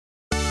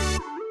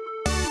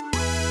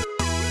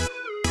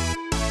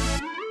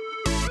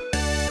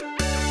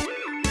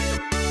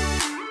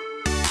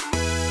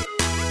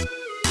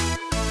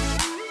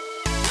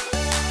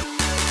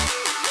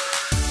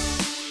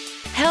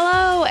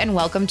and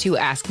welcome to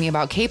Ask Me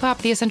About K-Pop,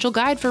 the essential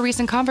guide for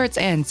recent converts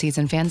and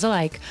seasoned fans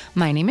alike.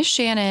 My name is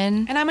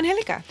Shannon. And I'm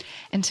Angelica.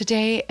 And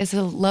today is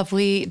a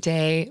lovely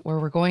day where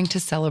we're going to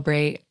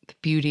celebrate the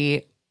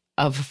beauty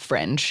of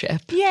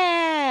friendship.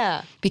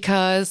 Yeah.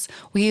 Because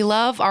we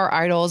love our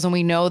idols and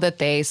we know that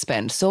they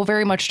spend so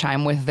very much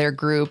time with their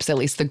groups, at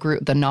least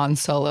the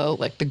non-solo,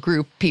 like the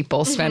group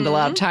people spend a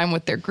lot of time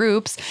with their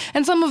groups.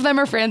 And some of them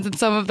are friends and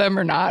some of them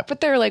are not,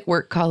 but they're like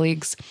work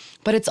colleagues.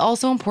 But it's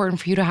also important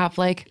for you to have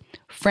like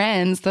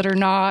friends that are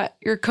not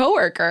your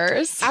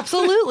coworkers.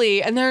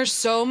 Absolutely. And there's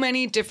so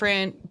many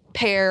different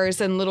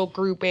pairs and little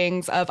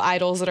groupings of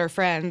idols that are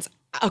friends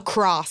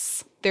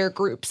across their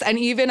groups and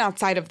even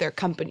outside of their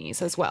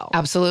companies as well.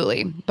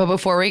 Absolutely. But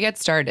before we get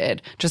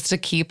started, just to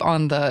keep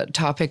on the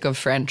topic of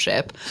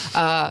friendship,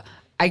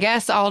 I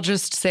guess I'll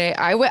just say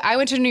I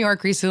went to New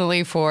York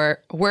recently for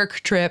a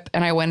work trip,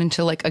 and I went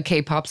into like a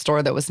K-pop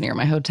store that was near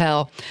my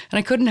hotel, and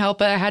I couldn't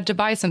help it. I had to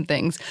buy some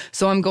things.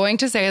 So I'm going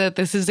to say that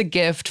this is a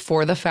gift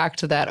for the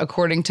fact that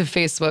according to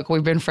Facebook,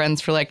 we've been friends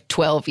for like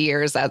 12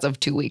 years as of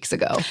 2 weeks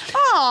ago.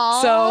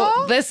 Aww.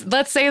 So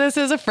let's say this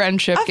is a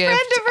friendship gift.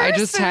 Friendiversary. I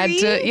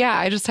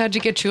just had to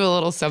get you a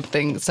little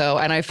something. So,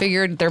 and I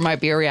figured there might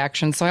be a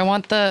reaction. So I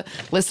want the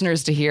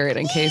listeners to hear it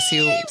in case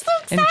you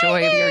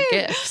enjoy your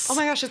gifts. Oh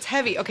my gosh, it's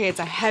heavy. Okay, it's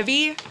a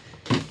heavy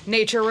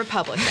Nature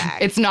Republic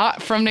bag. It's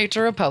not from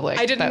Nature Republic.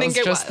 I didn't think it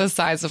was. That was just the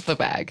size of the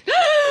bag.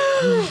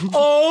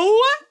 Oh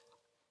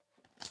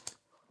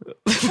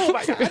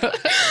my God.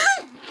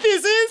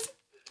 This is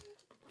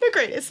the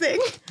greatest thing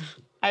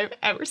I've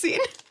ever seen.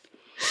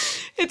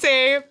 It's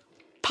a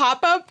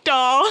pop-up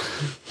doll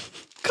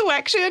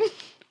collection of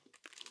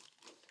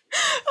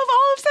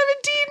all of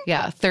 17.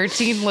 Yeah,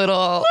 13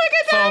 little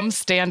foam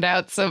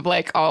standouts of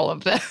like all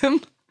of them.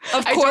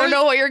 Of course. I don't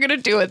know what you're going to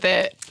do with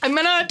it. I'm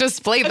going to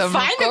display them,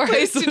 find of course. a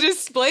place to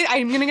display.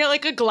 I'm going to get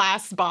like a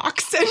glass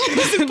box and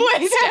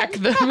display Stack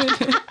them in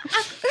it.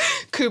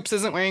 Coops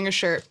isn't wearing a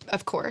shirt,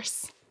 of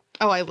course.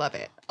 Oh, I love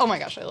it. Oh my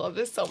gosh, I love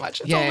this so much.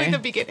 It's Yay. only the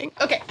beginning.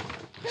 Okay.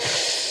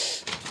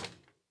 Oh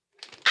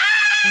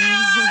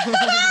my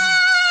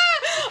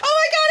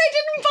God, I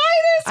didn't buy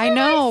this for I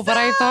know, myself. but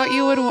I thought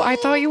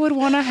you would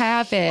want to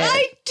have it.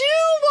 I do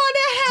want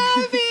to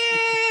have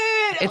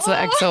it. It's the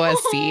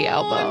XOSC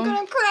album. I'm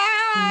going to cry.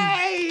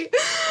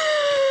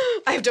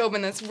 I have to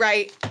open this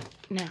right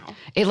now.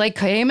 It like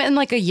came in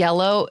like a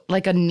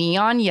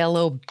neon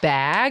yellow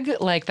bag,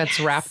 like that's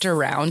wrapped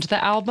around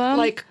the album.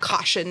 Like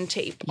caution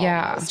tape.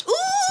 Yeah. Almost. Ooh,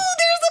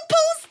 there's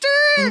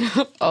a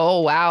poster.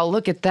 Oh, wow.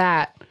 Look at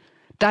that.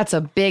 That's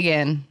a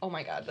biggin. Oh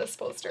my God, this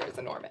poster is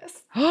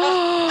enormous.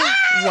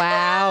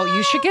 Wow.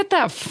 You should get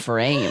that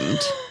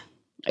framed.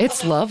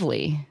 It's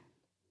lovely.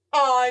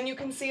 Oh, and you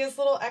can see his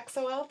little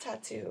XOL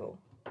tattoo.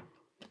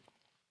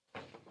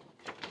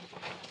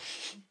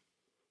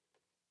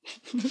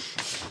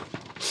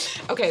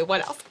 Okay,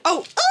 what else?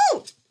 Oh!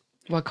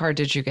 What card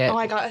did you get? Oh,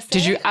 I got a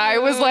Did you? I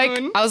was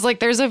Sandmoon. like,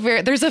 there's a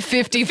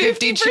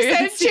 50-50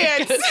 chance.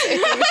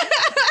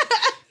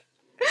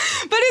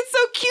 But it's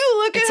so cute.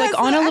 Look, It's like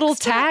on a little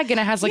tag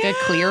and it has like a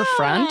clear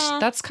front.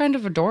 That's kind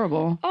of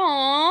adorable.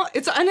 Aw,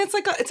 it's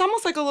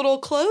almost like a little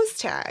clothes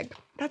tag.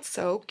 That's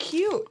so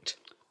cute.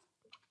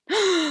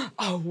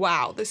 Oh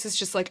wow, this is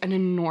just like an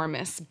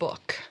enormous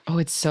book. Oh,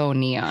 it's so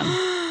neon.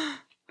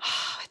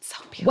 Oh, it's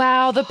so beautiful.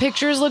 Wow, the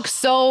pictures look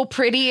so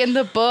pretty in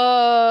the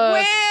book.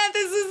 Man,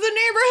 this is the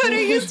neighborhood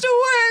I used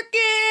to work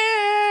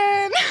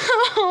in.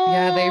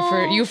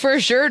 Yeah, you for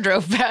sure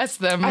drove past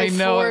them. I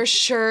know. for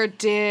sure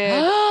did.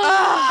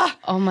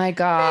 Oh my They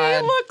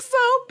God. look so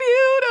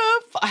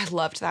beautiful. I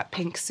loved that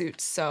pink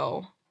suit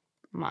so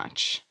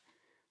much.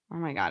 Oh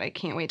my God, I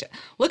can't wait to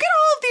look at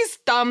all of these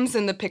thumbs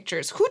in the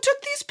pictures. Who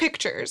took these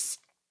pictures?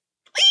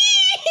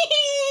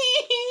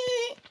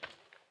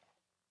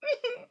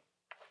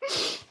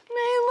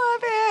 I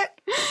love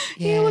it.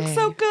 Yay. He looks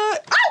so good.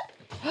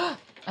 Oh!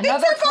 Another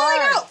Things are falling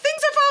card. out.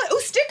 Things are falling. Oh,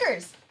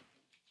 stickers.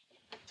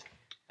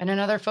 And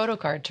another photo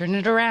card. Turn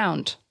it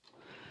around.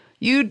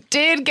 You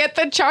did get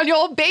the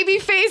Chanyeol baby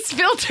face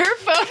filter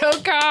photo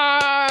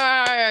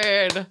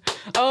card.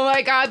 Oh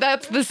my God,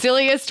 that's the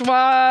silliest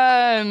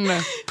one.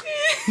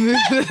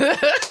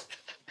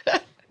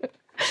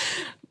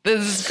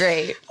 This is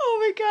great. Oh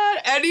my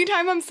God.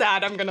 Anytime I'm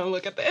sad, I'm going to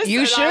look at this. You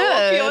and I will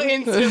should. feel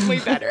instantly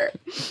better.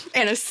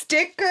 And a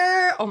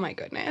sticker. Oh my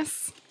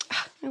goodness.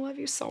 I love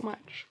you so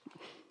much.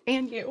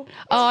 And you.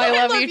 Oh, I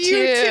love you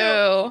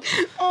too.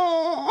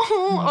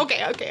 Oh,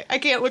 okay. I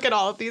can't look at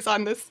all of these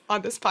on this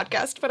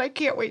podcast, but I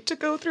can't wait to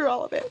go through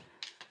all of it.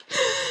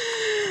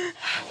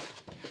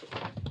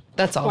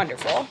 That's all.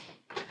 Wonderful.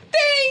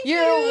 Thank you.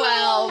 You're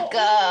welcome.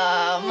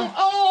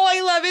 Oh,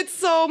 I love it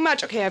so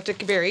much. Okay, I have to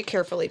very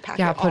carefully pack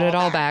it all Put it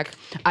all back.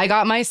 I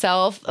got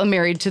myself a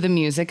Married to the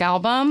Music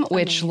album,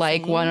 which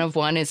like one of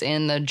one is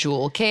in the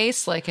jewel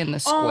case, like in the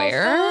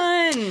square.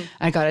 Oh, fun.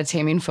 I got a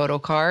Taemin photo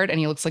card, and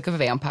he looks like a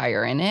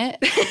vampire in it.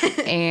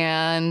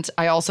 And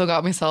I also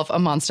got myself a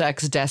Monsta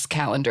X desk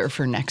calendar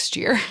for next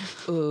year.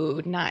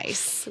 Ooh,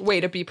 nice.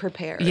 Way to be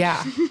prepared.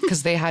 Yeah,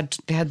 because they had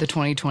the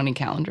 2020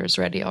 calendars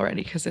ready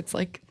already, because it's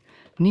like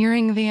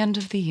nearing the end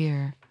of the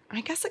year.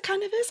 I guess it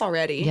kind of is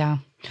already. Yeah.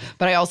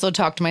 But I also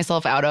talked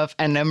myself out of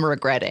and am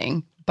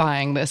regretting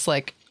buying this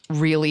like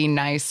really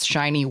nice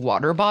shiny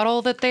water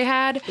bottle that they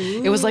had.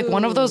 Ooh. It was like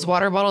one of those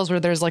water bottles where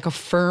there's like a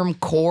firm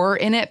core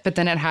in it, but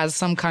then it has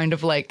some kind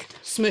of like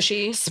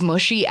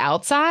smushy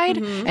outside.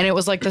 Mm-hmm. And it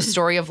was like the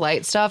Story of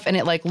Light stuff. And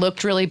it like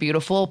looked really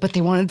beautiful, but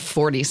they wanted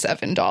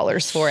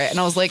 $47 for it. And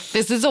I was like,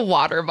 this is a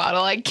water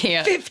bottle. I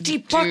can't $50 do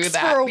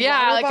that. For a water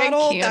bottle?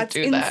 I can't That's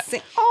do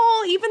insane.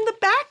 Oh, even the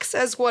back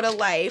says "What a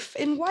Life"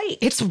 in white.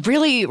 It's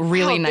really,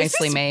 really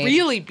nicely this is made.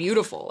 Really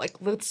beautiful. Like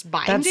the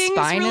binding that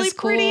spine really is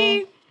cool.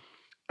 pretty.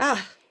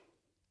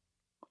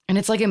 And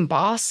it's like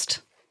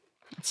embossed.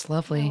 It's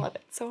lovely. I love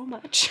it so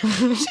much.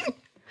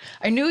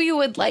 I knew you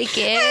would like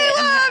it. I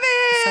love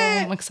it. So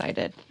I'm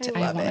excited.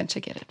 I wanted to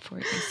get it for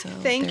you. So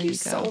thank you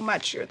so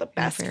much. You're the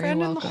best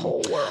friend in the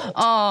whole world.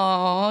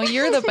 Oh,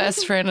 you're the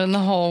best friend in the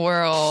whole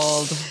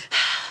world.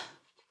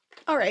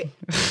 All right.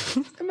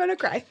 I'm going to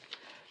cry.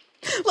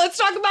 Let's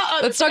talk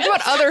about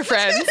other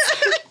friends.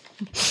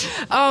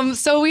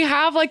 So we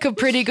have like a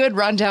pretty good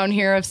rundown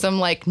here of some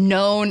like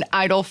known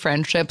idol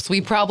friendships. We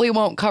probably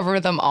won't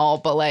cover them all,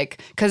 but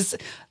like, because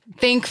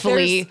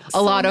thankfully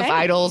a lot of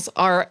idols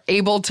are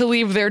able to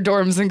leave their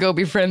dorms and go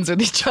be friends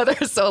with each other.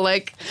 So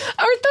like,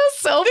 aren't those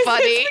so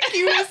funny? This is the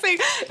cutest thing.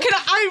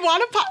 I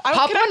want to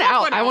pop one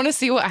out. I want to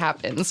see what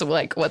happens,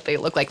 like what they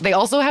look like. They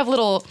also have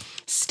little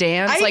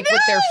stands with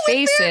their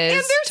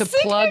faces to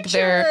plug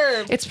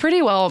their. It's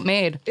pretty well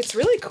made. It's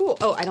really cool.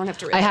 Oh, I don't have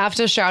to read. I have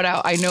to shout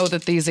out. I know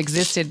that these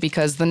existed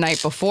because the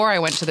night before I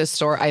went to this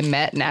store, I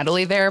met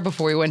Natalie there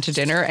before we went to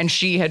dinner, and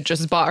she had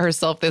just bought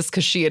herself this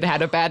because she had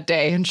had a bad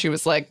day, and she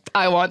was like,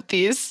 "I want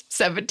these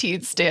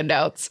 17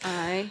 standouts."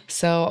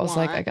 So I was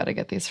like, I gotta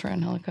get these for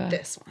Angelica.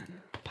 This one.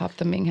 Pop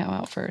the Minghao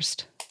out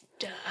first.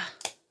 Duh.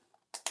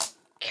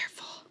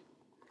 Careful.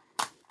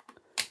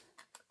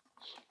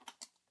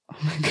 Oh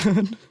my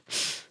god.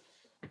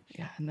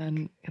 Yeah, and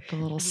then get the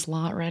little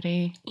slot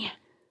ready. Yeah.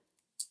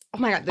 Oh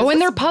my god.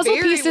 And they're puzzle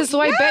pieces, so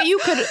I bet you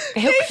could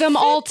hook them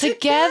all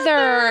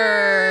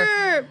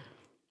together.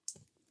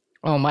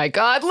 Oh my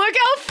god, look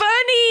how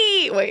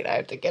funny! Wait, I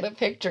have to get a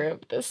picture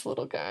of this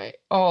little guy.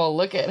 Oh,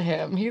 look at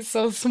him. He's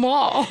so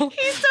small.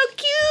 He's so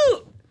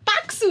cute.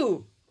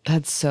 Baksu.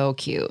 That's so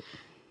cute.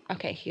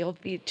 Okay, he'll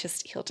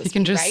just he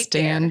can just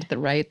stand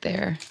right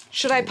there.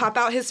 Should I pop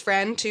out his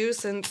friend too,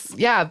 since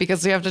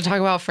because we have to talk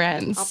about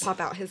friends. I'll pop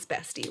out his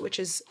bestie, which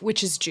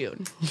is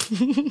June.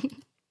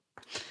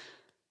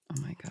 Oh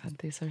my god,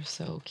 these are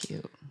so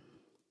cute.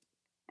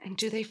 And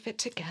do they fit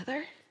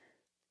together?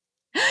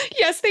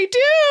 Yes, they do.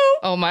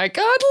 Oh my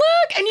god,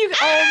 look! And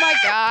oh my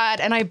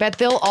god, and I bet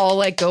they'll all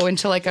like go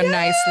into like a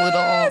nice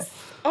little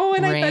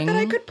and ring. I bet that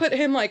I could put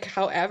him like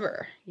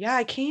however. Yeah,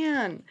 I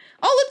can.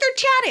 Oh, look, they're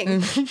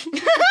chatting.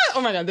 Oh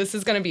my god, this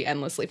is gonna be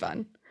endlessly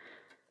fun.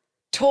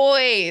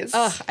 Toys.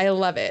 Ugh, I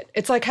love it.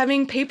 It's like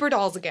having paper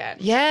dolls again.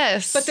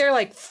 Yes. But they're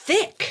like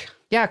thick.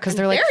 Yeah, because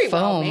they're like very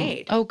foam. well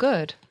made. Oh,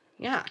 good.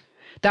 Yeah.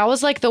 That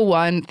was like the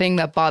one thing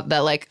that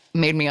like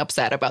made me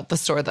upset about the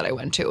store that I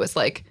went to, was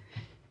like,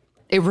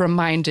 it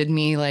reminded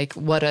me like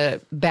what a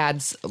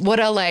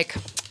like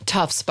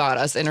tough spot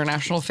us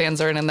international fans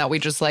are in, and that we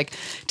just like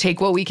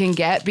take what we can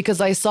get,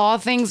 because I saw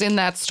things in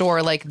that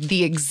store, like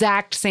the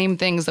exact same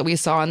things that we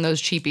saw in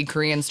those cheapy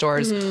Korean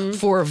stores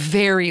for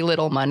very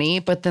little money,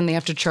 but then they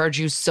have to charge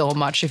you so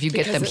much if you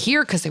get them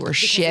here because they were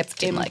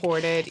shipped and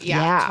imported. Like,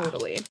 yeah,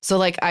 totally. So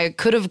like I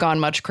could have gone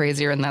much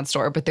crazier in that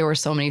store, but there were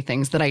so many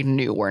things that I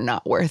knew were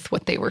not worth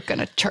what they were going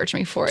to charge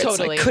me for it.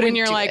 Totally. So I couldn't when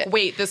you're like, it.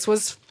 Wait, this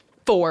was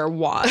for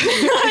what?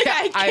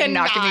 I'm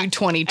not giving you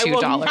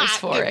 $22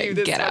 for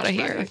it. Get out of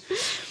here.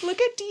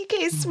 Look at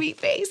DK's sweet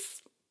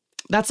face.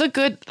 That's a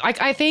good,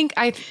 I think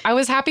I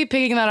was happy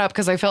picking that up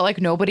because I felt like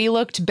nobody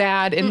looked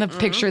bad in the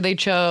picture they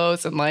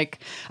chose. And like,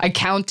 I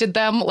counted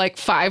them like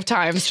 5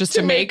 times just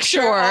to make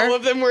sure all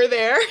of them were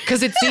there.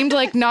 Because it seemed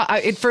like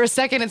for a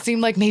second, it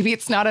seemed like maybe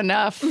it's not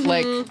enough.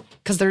 Like,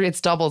 because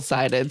it's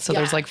double-sided. So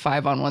there's like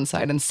 5 on one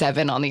side and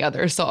 7 on the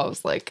other. So I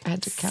was like, I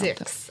had to count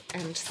 6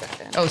 and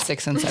 7. Oh,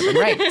 6 and 7.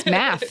 Right. It's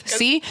math.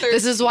 See?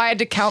 This is why I had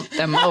to count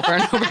them over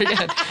and over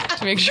again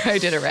to make sure I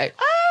did it right.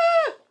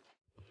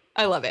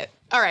 I love it.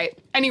 All right.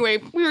 Anyway,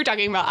 we were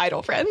talking about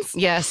idol friends.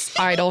 Yes,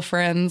 idol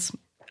friends.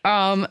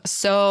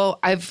 So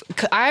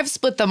I've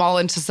split them all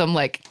into some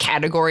like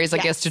categories, I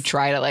guess, to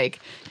try to like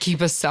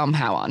keep us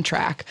somehow on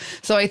track.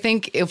 So I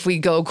think if we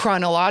go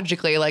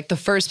chronologically, like the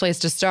first place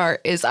to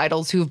start is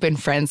idols who've been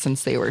friends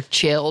since they were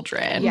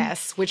children.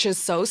 Yes, which is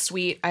so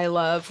sweet. I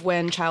love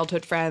when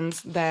childhood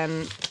friends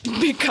then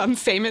become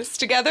famous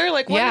together.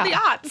 Like, what are the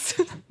odds?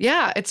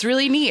 Yeah, it's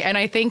really neat. And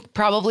I think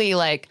probably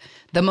like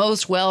the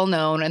most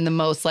well-known and the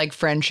most like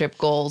friendship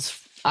goals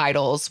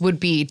idols would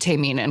be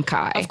Taemin and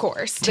Kai. Of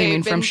course.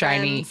 Taemin from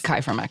SHINee,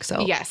 Kai from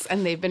EXO. Yes,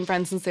 and they've been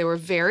friends since they were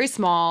very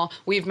small.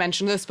 We've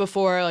mentioned this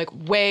before, like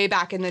way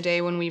back in the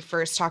day when we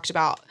first talked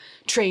about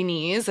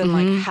trainees and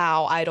like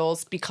how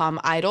idols become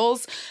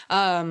idols.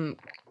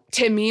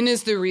 Taemin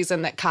is the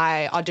reason that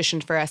Kai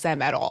auditioned for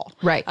SM at all.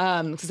 Right.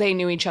 Because they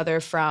knew each other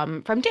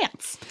from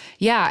dance.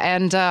 Yeah,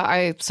 and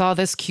I saw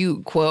this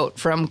cute quote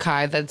from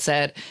Kai that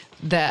said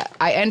that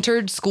I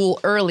entered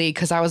school early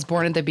because I was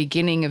born at the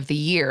beginning of the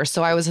year.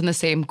 So I was in the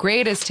same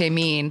grade as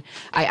Taemin.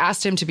 I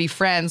asked him to be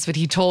friends, but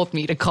he told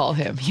me to call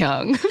him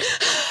Young.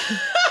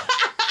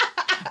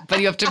 But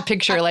you have to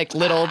picture like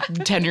little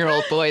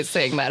 10-year-old boys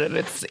saying that, and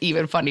it's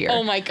even funnier.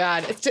 Oh my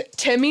God.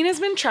 Taemin has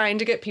been trying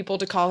to get people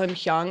to call him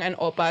Hyung and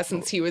Oppa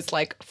since he was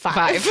like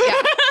 5.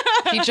 Yeah.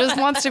 He just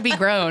wants to be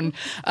grown.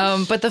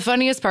 But the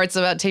funniest parts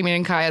about Taemin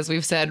and Kai, as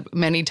we've said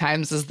many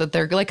times, is that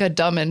they're like a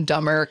Dumb and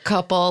Dumber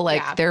couple.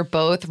 Like they're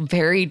both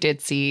very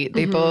ditzy.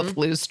 They both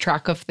lose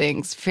track of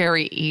things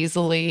very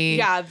easily.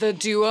 Yeah, the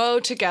duo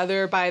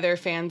together by their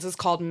fans is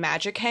called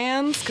Magic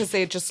Hands because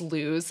they just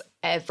lose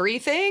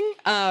everything.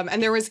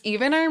 And there was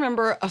even, I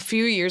remember a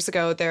few years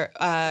ago,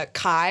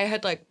 Kai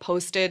had like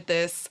posted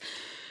this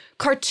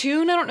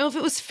cartoon. I don't know if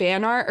it was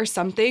fan art or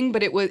something,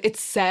 but it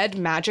said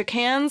Magic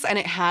Hands, and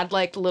it had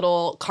like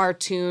little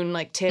cartoon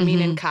like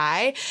Taemin and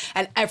Kai,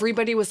 and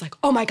everybody was like,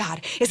 "Oh my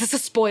God, is this a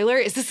spoiler?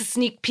 Is this a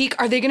sneak peek?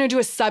 Are they going to do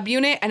a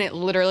subunit?" And it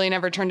literally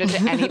never turned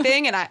into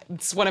anything, and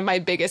it's one of my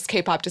biggest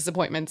K-pop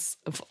disappointments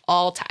of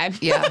all time.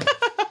 Yeah.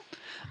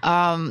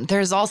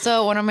 There's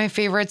also one of my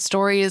favorite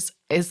stories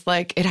is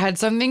like it had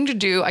something to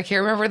do, I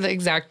can't remember the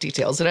exact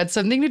details. It had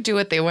something to do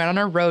with they went on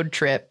a road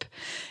trip.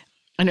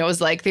 And it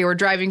was like they were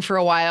driving for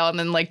a while, and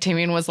then like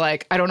Taemin was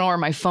like, I don't know where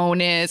my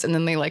phone is. And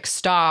then they like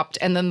stopped,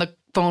 and then the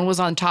phone was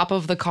on top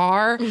of the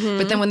car.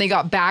 But then when they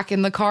got back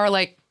in the car,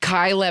 like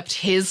Kai left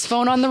his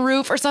phone on the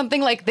roof or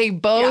something. Like they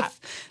both,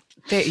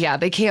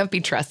 they can't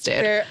be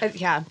trusted.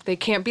 They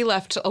can't be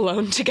left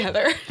alone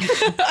together.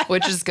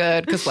 Which is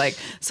good because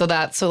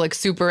so like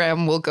Super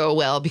M will go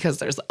well because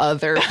there's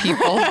other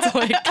people to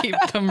like keep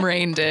them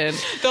reined in.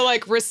 The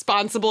like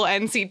responsible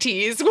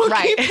NCTs will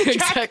keep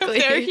track of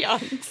their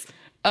youngs.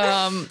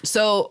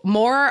 So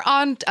more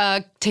on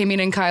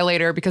Taemin and Kai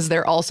later because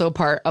they're also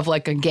part of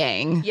like a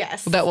gang.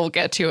 Yes. That we'll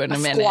get to in a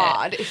minute.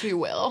 Squad, if you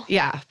will.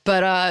 Yeah.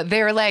 But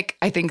they're like,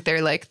 I think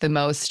they're like the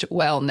most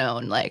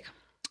well-known like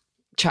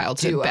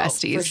childhood duo,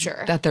 besties for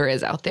sure. that there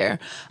is out there.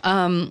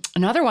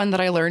 Another one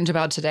that I learned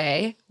about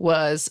today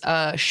was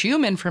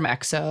Xiumin from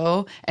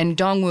EXO and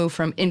Dongwoo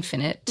from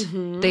Infinite.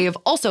 They have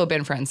also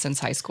been friends since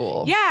high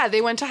school. Yeah,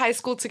 they went to high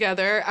school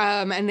together,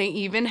 and they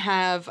even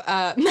have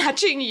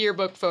matching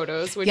yearbook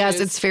photos. Which yes,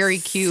 is it's very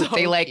cute. so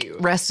they like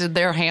cute. rested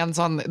their heads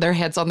on their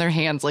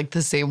hands like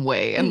the same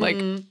way, and like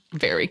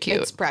very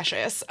cute. It's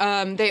precious.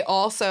 They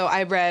also,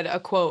 I read a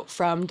quote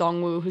from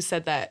Dongwoo who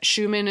said that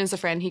Xiumin is a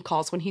friend he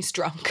calls when he's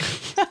drunk.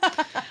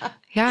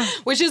 Yeah.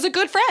 Which is a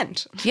good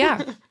friend.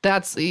 Yeah.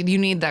 You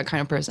need that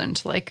kind of person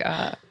to like,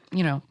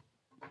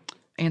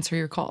 answer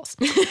your calls.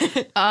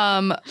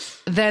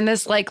 Then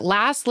this like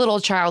last little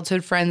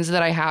childhood friends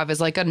that I have is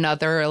like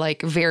another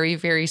like very,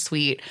 very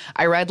sweet.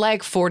 I read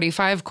like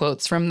 45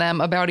 quotes from them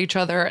about each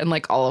other, and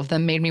like all of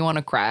them made me want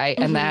to cry.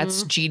 And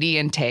that's GD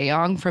and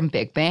Taeyong from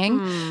Big Bang.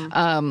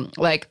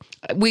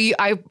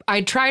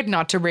 I tried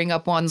not to bring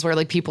up ones where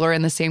like people are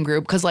in the same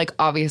group because like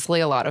obviously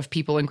a lot of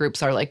people in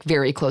groups are like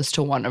very close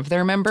to one of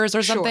their members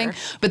or something.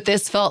 Sure. But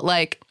this felt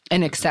like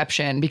an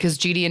exception because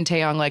GD and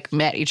Taeyong like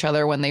met each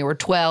other when they were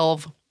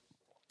 12.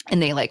 And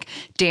they like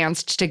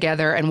danced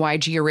together, and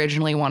YG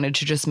originally wanted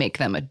to just make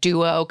them a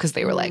duo because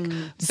they were like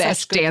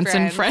best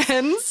dancing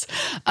friends.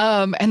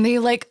 And they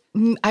like,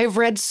 I've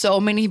read so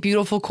many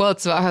beautiful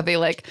quotes about how they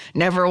like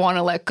never want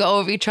to let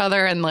go of each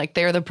other, and like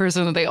they're the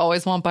person that they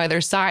always want by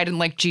their side. And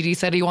like GD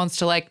said he wants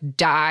to like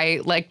die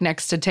like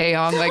next to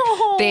Taeyong. Like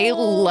they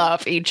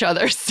love each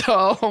other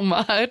so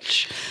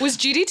much. Was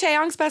GD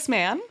Taeyong's best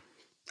man?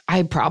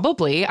 I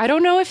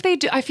don't know if they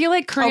do. I feel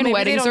like Korean maybe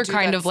weddings are do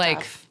kind that of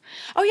like. stuff.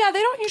 Oh, yeah, they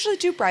don't usually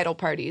do bridal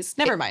parties.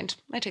 Never mind.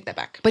 I take that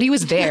back. But he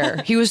was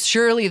there. He was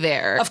surely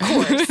there. Of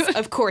course.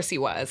 Of course he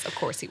was. Of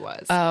course he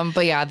was.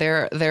 But yeah,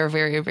 they're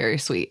very, very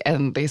sweet.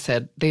 And they've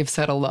said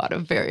a lot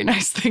of very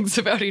nice things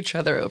about each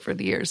other over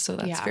the years. So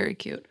that's very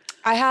cute.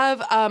 I have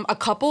a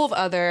couple of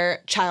other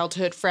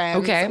childhood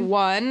friends. Okay.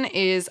 One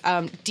is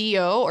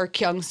Dio or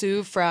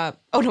Kyungsoo from...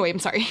 Oh, no, wait, I'm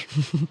sorry.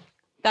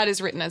 That is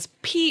written as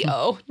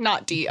P-O,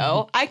 not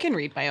D-O. I can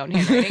read my own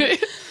handwriting.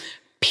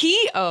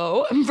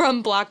 P.O.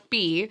 from Block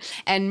B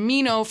and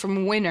Mino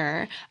from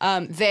Winner,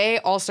 they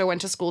also went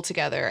to school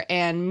together.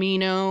 And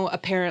Mino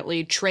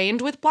apparently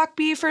trained with Block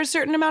B for a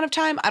certain amount of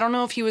time. I don't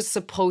know if he was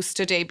supposed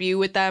to debut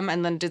with them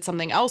and then did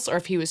something else, or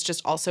if he was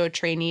just also a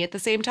trainee at the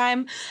same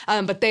time.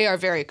 But they are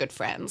very good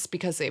friends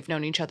because they've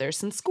known each other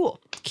since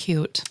school.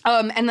 Cute.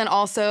 And then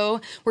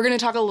also, we're going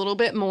to talk a little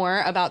bit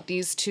more about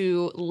these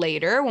two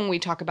later when we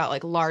talk about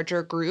like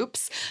larger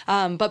groups.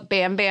 But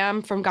Bam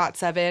Bam from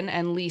GOT7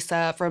 and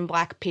Lisa from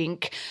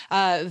Blackpink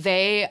like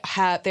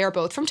they are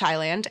both from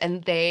Thailand,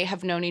 and they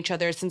have known each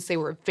other since they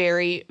were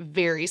very,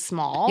 very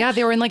small. Yeah,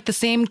 they were in like the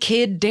same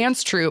kid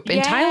dance troupe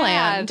in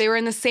Thailand. They were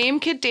in the same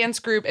kid dance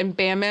group, and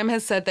Bam Bam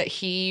has said that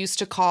he used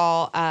to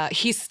call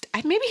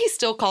maybe he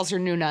still calls her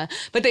Nuna,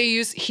 but he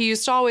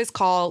used to always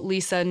call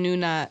Lisa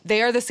Nuna.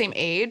 They are the same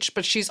age,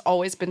 but she's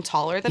always been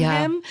taller than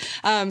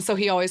him. So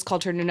he always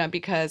called her Nuna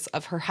because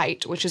of her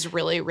height, which is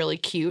really, really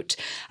cute.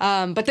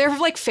 But they're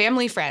like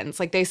family friends.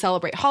 Like they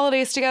celebrate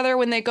holidays together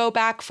when they go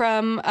back to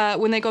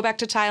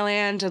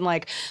Thailand, and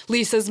like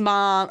Lisa's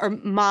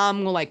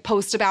mom will like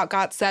post about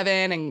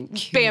GOT7, and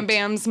cute. Bam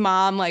Bam's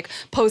mom like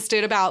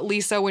posted about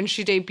Lisa when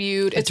she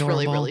debuted. It's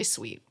really, really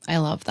sweet. I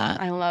love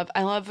that. I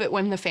love it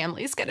when the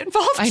families get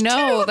involved. I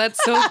know, too.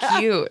 That's so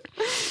cute.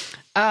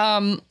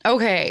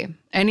 Okay.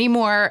 Any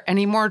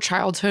more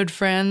childhood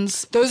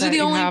friends? Those are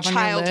the only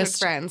childhood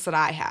friends that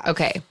I have.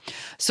 Okay.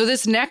 So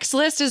this next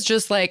list is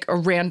just like a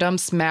random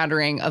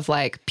smattering of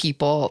like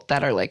people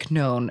that are like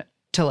known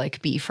to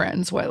like be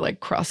friends, like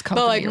cross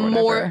company, but like or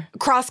whatever. More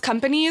cross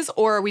companies,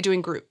 or are we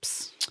doing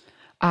groups?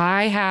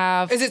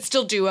 Is it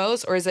still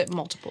duos or is it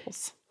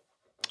multiples?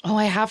 Oh,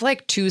 I have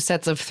like 2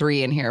 sets of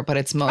 3 in here, but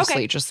it's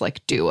mostly just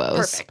like duos.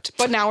 Perfect.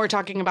 But now we're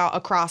talking about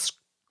across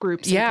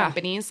groups and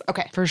companies.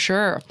 Okay. For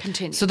sure.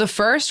 Continue. So the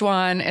first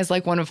one is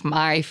like one of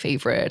my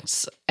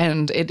favorites,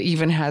 and it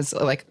even has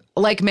like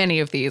many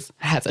of these,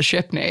 has a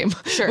ship name,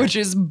 which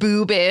is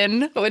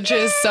Boobin, which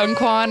is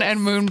Sungkwan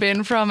and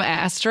Moonbin from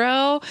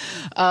Astro.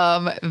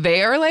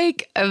 They are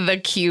like the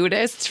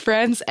cutest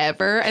friends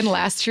ever. And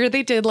last year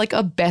they did like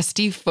a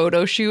bestie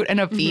photo shoot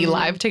and a V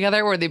Live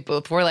together where they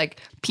both wore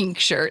like pink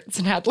shirts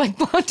and had like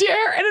blonde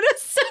hair. And it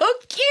is so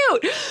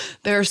cute.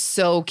 They're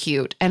so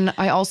cute. And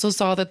I also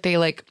saw that they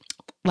like,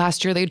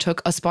 last year, they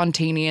took a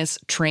spontaneous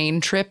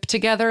train trip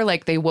together.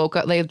 Like they woke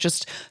up, they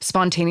just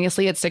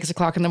spontaneously at 6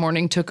 o'clock in the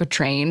morning took a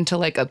train to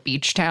like a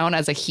beach town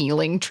as a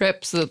healing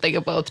trip so that they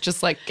could both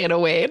just like get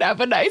away and have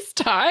a nice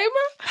time.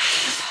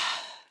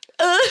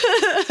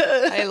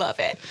 I love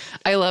it.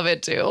 I love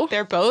it too.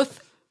 They're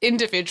both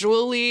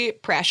individually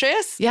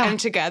precious. Yeah. And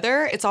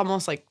together, it's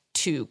almost like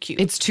too cute.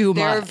 It's too much.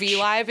 Their V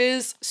Live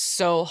is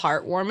so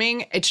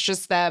heartwarming. It's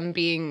just them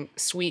being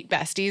sweet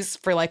besties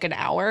for like an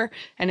hour.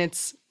 And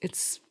that's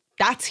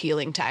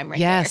healing time right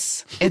there.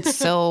 Yes, it's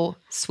so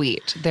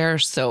sweet. They're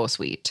so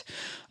sweet.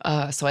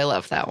 So I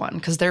love that one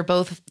because they're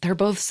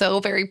both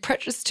so very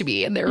precious to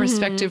me in their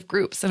respective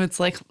groups, and it's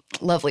like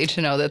lovely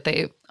to know that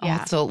they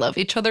also love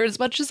each other as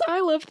much as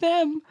I love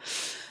them.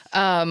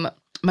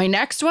 My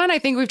next one, I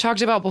think we've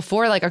talked about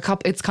before, like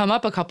it's come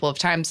up a couple of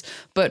times,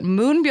 but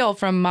Moonbyul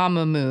from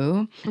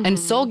Mamamoo and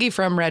Seulgi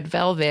from Red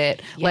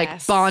Velvet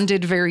like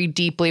bonded very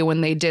deeply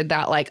when they did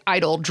that like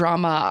idol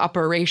drama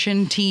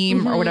Operation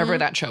Team or whatever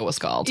that show was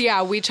called.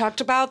 Yeah, we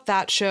talked about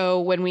that show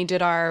when we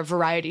did our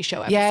variety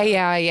show episode.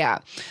 Yeah.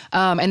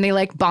 And they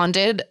like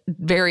bonded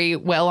very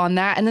well on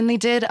that. And then they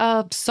did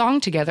a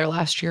song together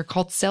last year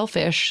called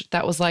Selfish.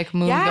 That was like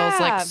Moonbyul's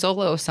like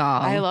solo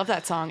song. I love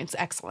that song. It's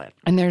excellent.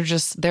 And they're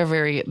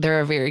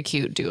a very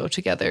cute duo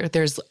together.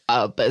 There's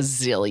a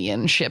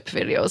bazillion ship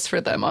videos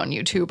for them on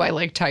YouTube. I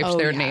like typed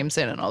their names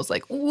in and I was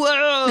like,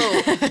 whoa.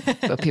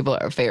 But people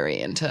are very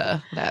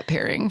into that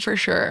pairing for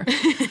sure.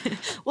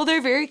 Well,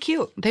 they're very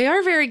cute. They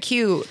are very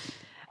cute.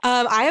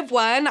 I have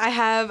one. I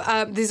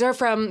have, these are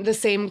from the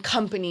same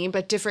company,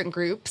 but different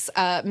groups.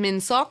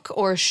 Minsok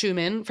or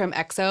Xiumin from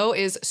EXO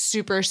is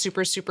super,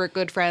 super, super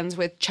good friends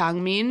with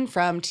Changmin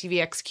from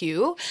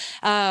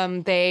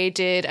TVXQ. They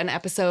did an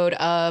episode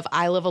of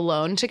I Live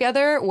Alone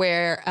together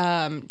where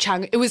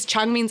it was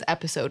Changmin's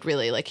episode,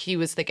 really. Like he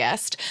was the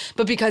guest.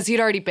 But because he'd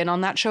already been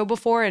on that show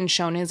before and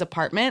shown his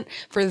apartment,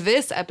 for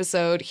this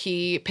episode,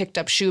 he picked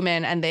up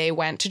Xiumin and they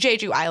went to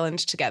Jeju Island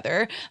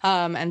together.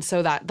 And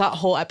so that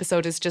whole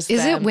episode is just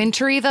them.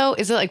 Wintry though?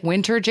 Is it like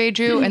winter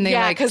Jeju and they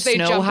like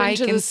snow hike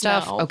and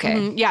stuff? Snow.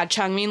 Okay. Yeah,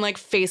 Changmin like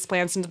face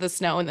plants into the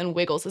snow and then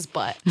wiggles his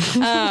butt.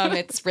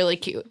 It's really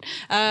cute.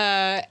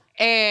 The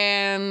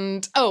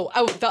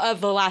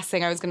last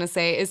thing I was gonna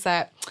say is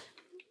that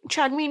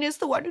Changmin is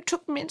the one who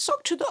took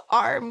Minsok to the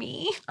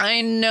army.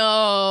 I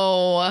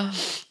know.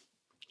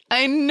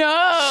 It's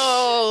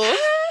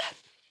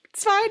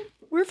fine.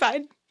 We're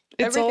fine.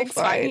 Everything's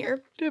fine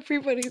here.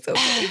 Everybody's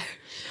okay.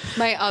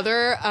 My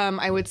other,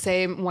 I would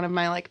say one of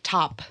my like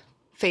top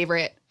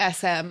favorite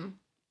SM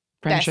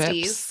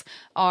besties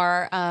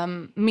are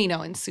Mino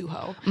and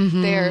Suho.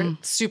 They're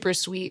super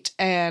sweet,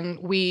 and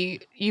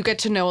you get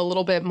to know a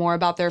little bit more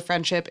about their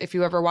friendship if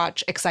you ever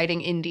watch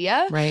Exciting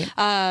India, right?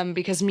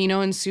 Because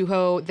Mino and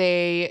Suho,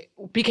 they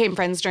became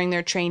friends during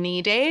their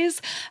trainee days,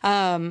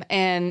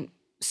 and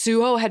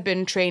Suho had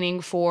been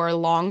training for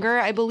longer,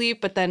 I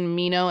believe, but then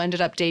Mino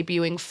ended up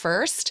debuting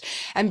first.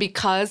 And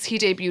because he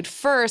debuted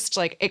first,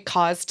 like it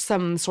caused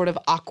some sort of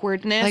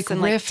awkwardness Like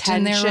and rift like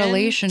in tension. their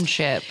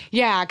relationship.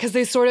 Yeah,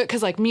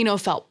 because like Mino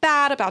felt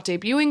bad about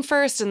debuting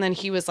first, and then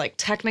he was like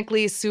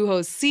technically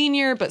Suho's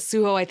senior, but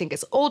Suho I think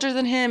is older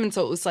than him, and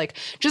so it was like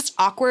just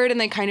awkward, and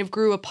they kind of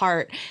grew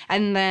apart.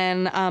 And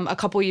then a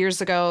couple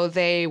years ago,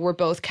 they were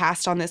both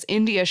cast on this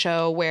India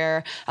show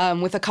where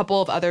with a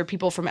couple of other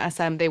people from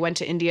SM, they went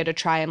to India to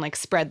try and like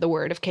spread the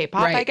word of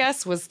K-pop, Right. I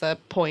guess was the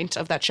point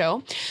of that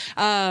show.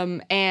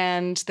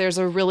 And there's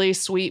a really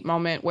sweet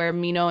moment where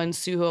Mino and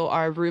Suho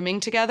are rooming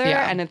together,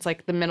 Yeah. and it's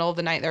like the middle of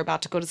the night, they're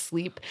about to go to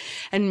sleep,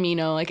 and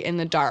Mino like in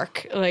the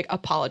dark like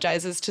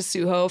apologizes to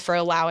Suho for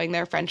allowing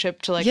their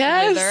friendship to like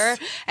Yes. wither,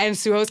 and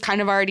Suho's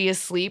kind of already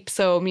asleep,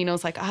 so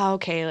Mino's like, oh,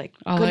 okay, like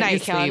I'll good let you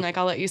night, Kyung, sleep. like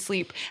I'll let you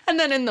sleep. And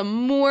then in the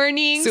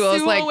morning,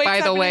 Suho's Suho like, wakes by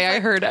up the and way, is I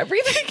like, heard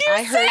everything you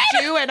I said.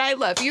 heard you and I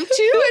love you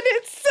too, and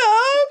it's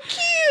so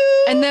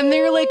cute. And then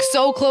they're like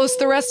so close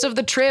the rest of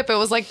the trip. It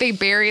was like they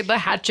buried the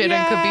hatchet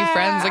and could be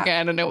friends Yeah.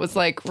 again. And it was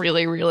like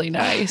really, really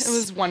nice. It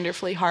was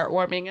wonderfully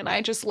heartwarming, and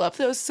I just love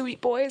those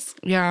sweet boys.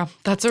 Yeah,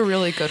 that's a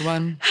really good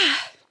one.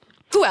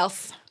 Who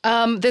else?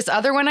 This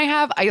other one I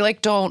have,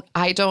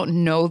 I don't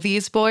know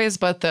these boys,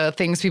 but the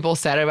things people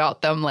said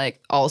about them like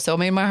also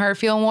made my heart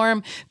feel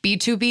warm.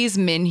 B2B's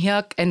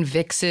Minhyuk and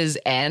VIX's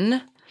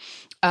N.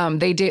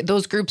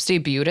 Those groups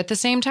debuted at the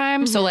same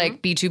time. So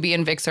like B2B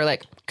and VIX are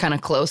like kind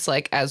of close,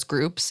 like as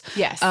groups.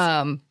 Yes.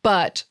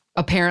 But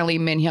apparently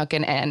Minhyuk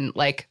and N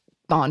like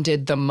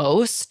bonded the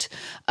most.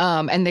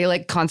 And they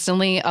like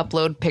constantly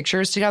upload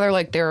pictures together.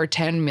 Like there are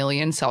 10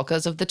 million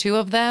selfies of the two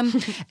of them.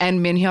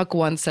 And Minhyuk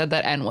once said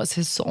that N was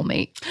his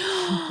soulmate.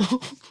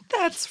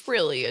 That's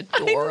really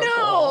adorable.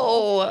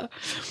 No.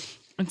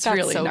 It's That's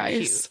really so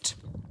nice. cute.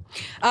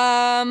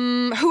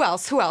 Who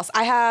else?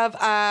 I have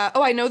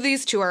I know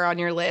these two are on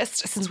your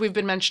list. Since we've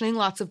been mentioning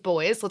lots of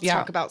boys, let's Yeah.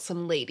 talk about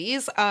some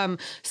ladies.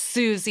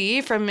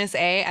 Suzy from Miss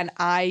A and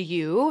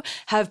IU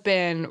have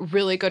been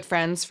really good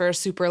friends for a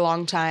super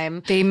long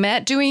time. They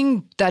met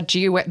doing the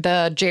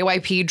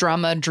JYP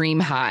drama Dream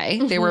High.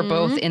 They were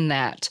both in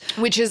that.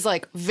 Which is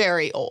like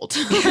very old.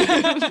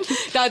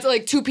 That's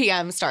like 2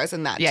 p.m. stars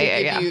in that. Yeah, to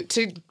yeah, give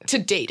you to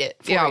date it.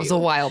 For Yeah, you. it was a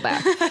while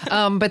back.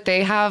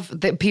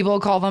 But people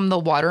call them the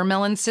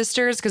Watermelon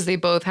Sisters because they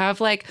both have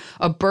like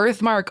a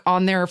birthmark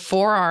on their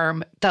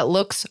forearm that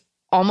looks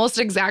almost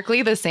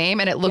exactly the same,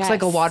 and it looks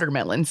like a Yes.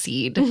 watermelon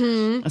seed.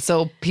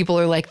 So people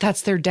are like,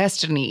 that's their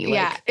destiny. Like,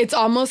 Yeah, it's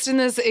almost in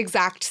this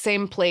exact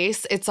same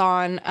place. It's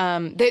on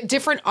the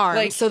different arms,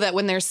 Like- so that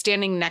when they're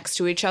standing next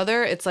to each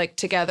other, it's like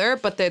together,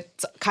 but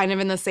it's kind of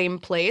in the same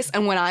place.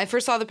 And when I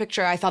first saw the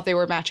picture, I thought they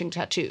were matching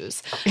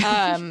tattoos.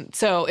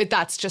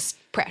 That's just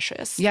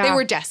precious. Yeah. They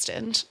were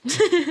destined.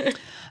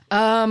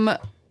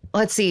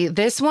 Let's see.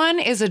 This one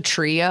is a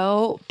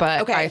trio,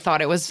 but Okay. I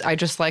thought it was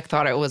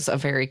a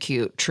very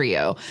cute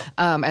trio.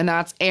 And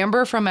that's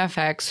Amber from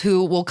FX,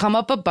 who will come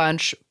up a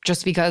bunch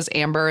just because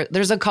Amber,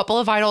 there's a couple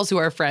of idols who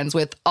are friends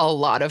with a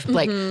lot of,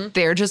 like,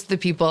 they're just the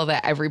people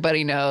that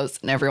everybody knows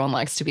and everyone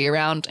likes to be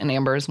around. And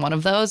Amber is one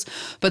of those.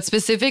 But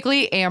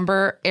specifically,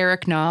 Amber,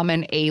 Eric Nam,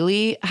 and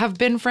Ailey have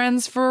been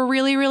friends for a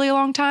really, really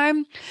long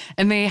time.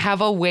 And they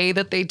have a way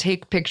that they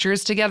take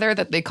pictures together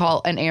that they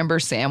call an Amber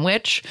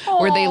sandwich,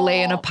 where they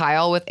lay in a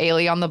pile with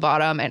Ailey on the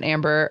bottom and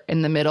Amber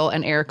in the middle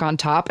and Eric on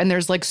top. And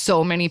there's like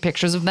so many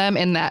pictures of them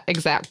in that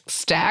exact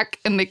stack.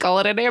 And they call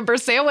it an Amber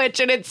sandwich.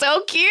 And it's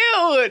so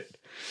cute.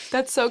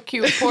 That's so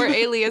cute. Poor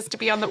Alias to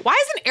be on the.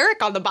 Why isn't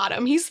Eric on the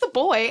bottom? He's the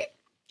boy.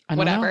 I don't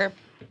Whatever.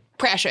 know.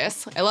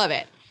 Precious. I love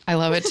it. I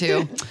love it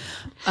too.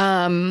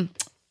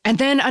 And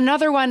then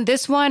another one,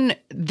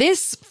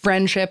 this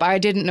friendship I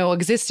didn't know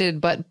existed,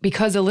 but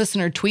because a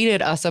listener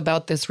tweeted us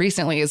about this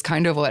recently is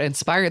kind of what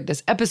inspired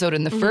this episode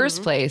in the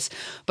first place.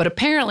 But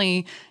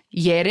apparently,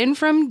 Yerin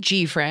from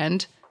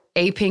G-Friend,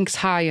 A-Pink's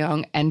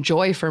Hayoung, and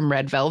Joy from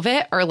Red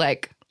Velvet are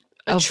like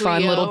a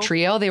fun little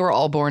trio. They were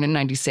all born in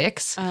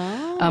 96.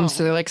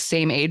 So they're like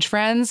same age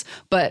friends.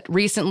 But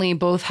recently,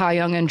 both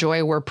Hayoung and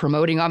Joy were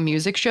promoting on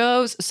music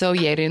shows. So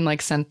Yerin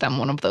like sent them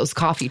one of those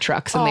coffee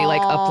trucks and they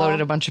like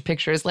uploaded a bunch of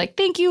pictures like,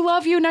 thank you,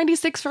 love you,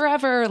 96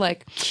 forever.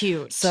 Like,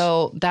 Cute.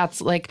 so that's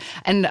like,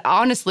 and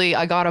honestly,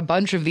 I got a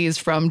bunch of these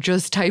from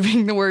just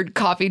typing the word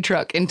coffee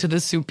truck into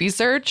the Soupy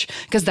search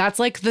because that's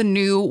like the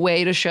new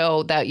way to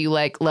show that you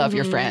like love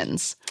your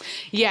friends.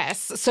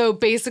 Yes. So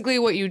basically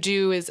what you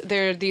do is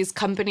there are these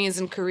companies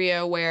in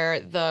Korea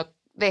where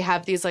they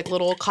have these like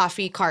little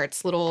coffee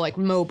carts, little like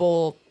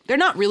mobile, they're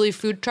not really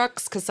food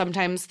trucks because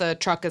sometimes the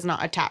truck is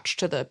not attached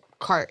to the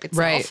cart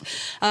itself.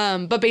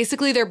 Right. But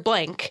basically they're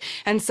blank.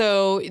 And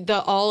so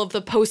all of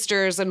the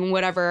posters and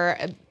whatever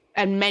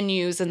and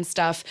menus and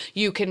stuff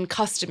you can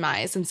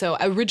customize. And so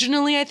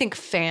originally I think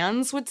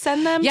fans would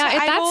send them to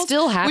that idols,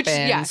 still happens.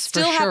 Which,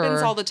 still for happens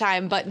sure. all the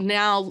time. But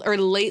now, or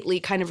lately,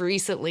 kind of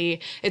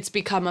recently, it's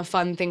become a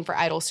fun thing for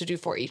idols to do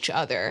for each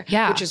other,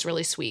 which is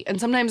really sweet. And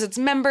sometimes it's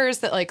members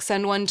that like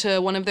send one to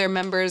one of their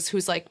members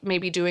who's like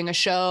maybe doing a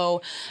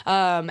show,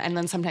 and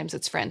then sometimes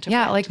it's friend to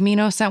friend. Like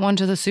Mino sent one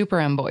to the Super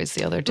M Boys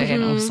the other day,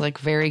 and it was like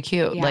very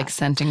cute, like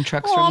sending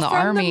trucks from the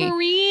army. The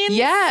Marines.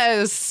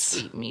 Yes,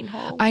 Sweet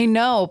Minho. I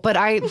know,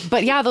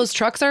 but yeah, those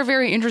trucks are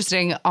very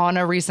interesting. On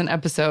a recent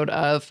episode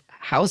of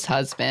House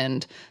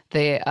Husband,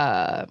 they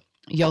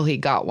Yohee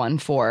got one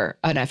for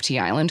an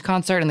FT Island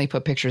concert, and they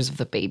put pictures of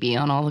the baby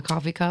on all the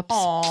coffee cups.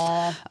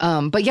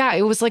 Aww. But yeah,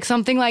 it was like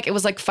something like it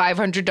was like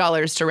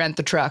 $500 to rent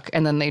the truck,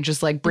 and then they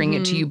just like bring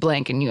it to you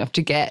blank, and you have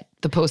to get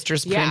the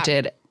posters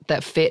printed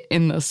that fit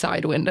in the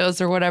side windows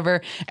or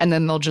whatever, and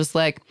then they'll just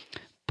like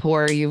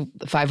pour you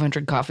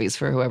 500 coffees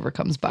for whoever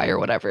comes by or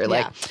whatever.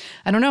 Like,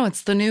 I don't know.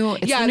 It's the new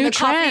the new the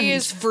trend. coffee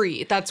is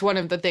free. That's one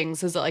of the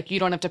things is that like you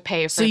don't have to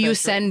pay for So you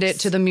send it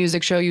to the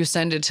music show, you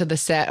send it to the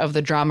set of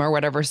the drama or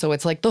whatever. So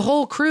it's like the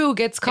whole crew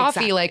gets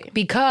coffee, like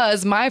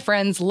because my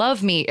friends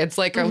love me. It's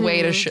like a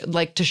way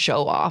to to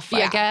show off,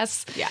 I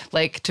guess. Yeah.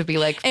 Like to be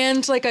like,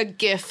 and like a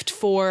gift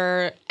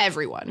for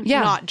everyone.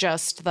 Yeah. Not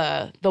just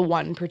the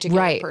one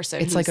particular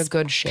person. It's like a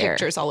good share.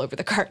 Pictures all over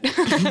the cart.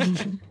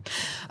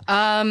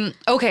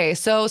 Okay,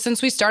 so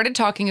since we started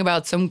talking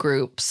about some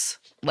groups,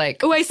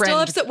 like I still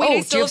have some. Wait,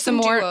 I still have some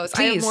more duos. Please.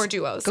 I have more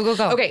duos. Go.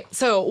 Okay,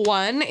 so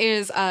one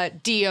is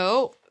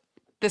Dio.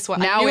 This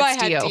one. Now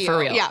it's Dio, for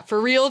real. Yeah, for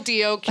real.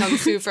 Dio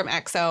Kyungsoo from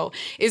EXO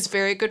is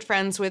very good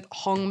friends with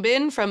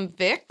Hongbin from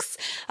VIX.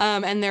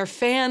 And their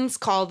fans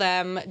call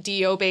them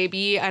Dio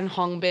Baby and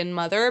Hongbin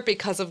Mother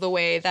because of the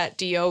way that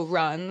Dio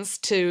runs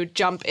to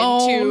jump into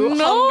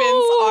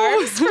Hongbin's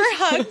arms for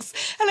hugs.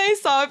 And I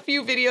saw a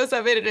few videos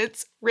of it, and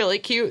it's really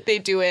cute. They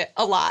do it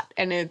a lot,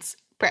 and it's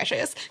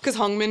precious because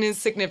Hongbin is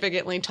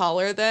significantly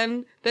taller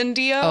than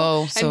Dio.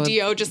 Oh, so and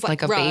Dio just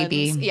like a runs.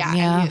 baby.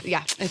 Yeah.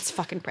 It's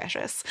fucking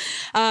precious.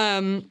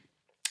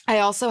 I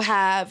also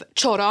have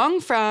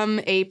Chorong from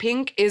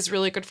A-Pink is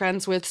really good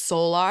friends with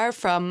Solar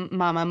from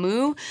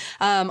Mamamoo.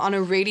 On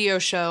a radio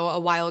show a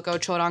while ago,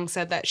 Chorong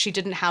said that she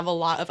didn't have a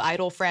lot of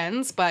idol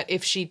friends, but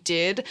if she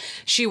did,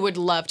 she would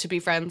love to be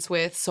friends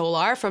with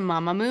Solar from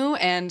Mamamoo.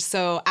 And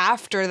so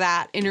after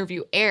that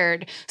interview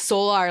aired,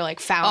 Solar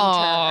like found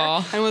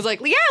her and was like,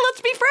 yeah,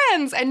 let's be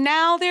friends. And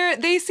now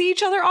they see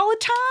each other all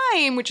the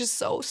time, which is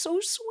so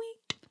sweet.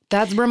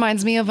 That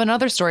reminds me of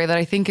another story that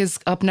I think is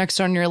up next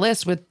on your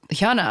list with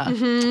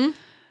Hyuna.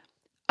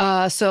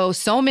 So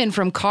Somin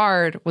from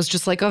Card was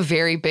just like a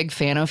very big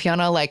fan of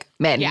Hyuna, like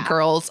many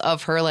girls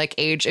of her like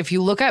age. If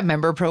you look at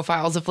member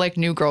profiles of like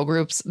new girl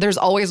groups, there's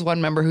always one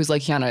member who's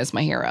like, Hyuna is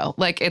my hero.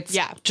 Like it's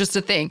just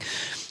a thing.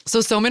 So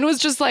Somin was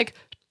just like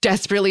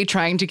desperately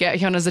trying to get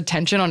Hyuna's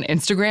attention on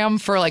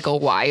Instagram for like a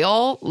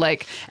while.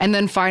 Like, and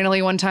then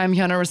finally one time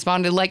Hyuna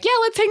responded like, yeah,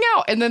 let's hang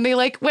out. And then they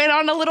like went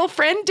on a little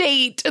friend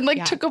date and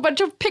like took a bunch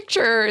of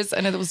pictures,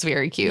 and it was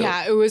very cute.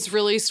 Yeah, it was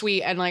really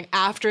sweet. And like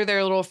after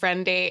their little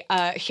friend date,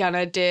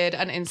 Hyuna did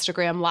an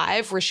Instagram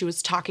live where she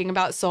was talking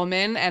about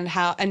Somin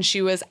and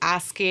she was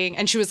asking,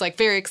 and she was like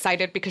very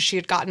excited because she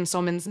had gotten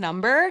Somin's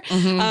number.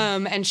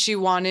 And she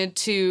wanted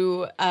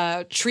to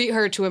treat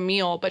her to a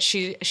meal, but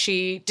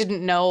she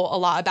didn't know a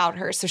lot about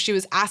her. So she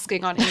was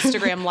asking on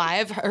Instagram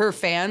Live her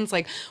fans,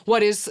 like,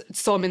 what is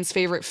Somin's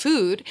favorite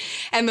food?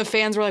 And the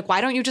fans were like,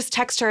 why don't you just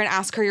text her and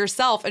ask her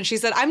yourself? And she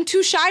said, I'm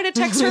too shy to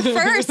text her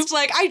first.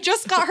 Like, I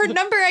just got her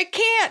number. I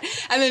can't.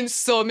 And then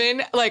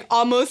Somin, like,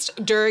 almost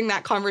during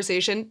that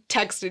conversation,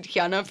 texted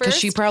Hyuna first. Because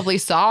she probably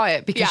saw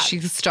it because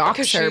she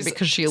stalks her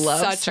because she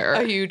loves her.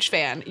 A huge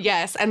fan.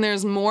 Yes. And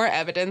there's more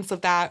evidence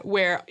of that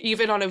where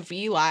even on a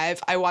V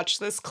Live, I watched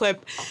this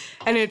clip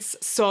and it's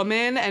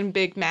Somin and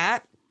Big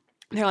Matt.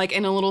 They're like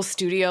in a little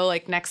studio,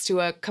 like next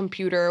to a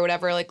computer or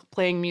whatever, like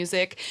playing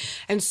music.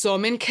 And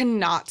Somin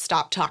cannot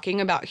stop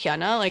talking about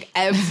Hyuna. Like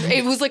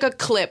it was like a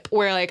clip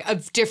where like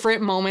of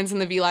different moments in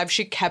the V Live,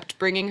 she kept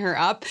bringing her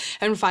up.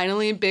 And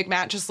finally, Big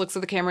Matt just looks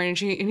at the camera and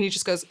he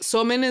just goes,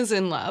 Somin is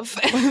in love.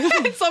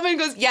 And Somin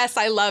goes, yes,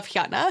 I love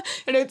Hyuna.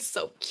 And it's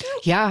so cute.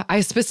 Yeah,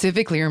 I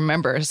specifically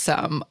remember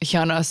some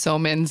Hyuna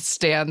Somin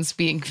stans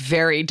being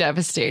very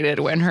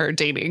devastated when her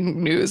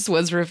dating news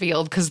was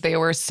revealed because they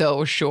were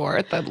so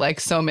sure that like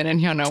Somin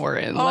and Hyuna were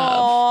in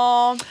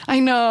love. I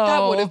know.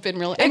 That would have been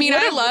really... I mean,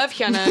 I love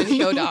Hyuna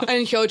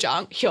and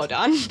Hyojang,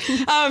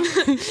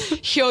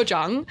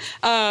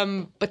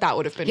 but that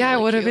would have been really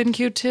it would have been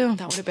cute too.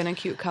 That would have been a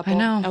cute couple. I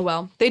know. Oh,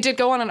 well. They did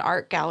go on an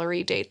art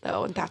gallery date,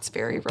 though, and that's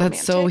very romantic.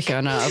 That's so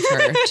Hyuna of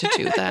her to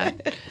do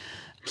that.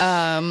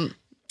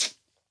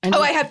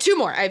 I have two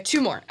more.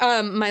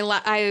 My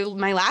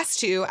last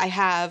two, I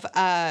have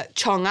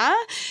Chonga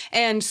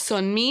and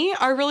Sunmi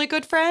are really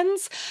good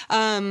friends.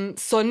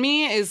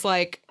 Sunmi is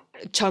like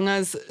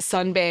Chunga's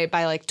sunbae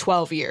by like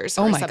 12 years.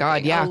 Oh my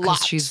God, yeah,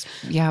 because she's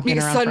been around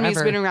Sunmi's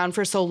forever. been around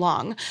for so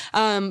long.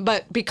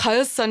 But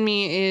because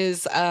Sunmi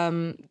is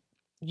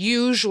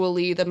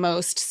usually the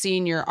most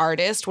senior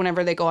artist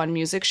whenever they go on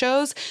music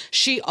shows.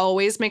 She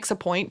always makes a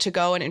point to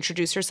go and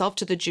introduce herself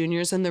to the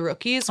juniors and the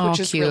rookies, which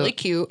is really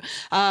cute.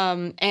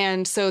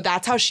 And so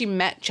that's how she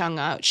met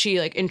Chungha. She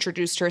like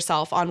introduced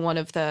herself on one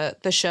of the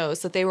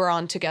shows that they were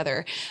on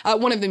together,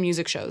 one of the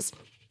music shows.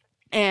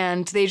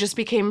 And they just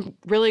became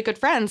really good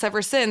friends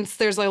ever since.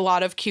 There's a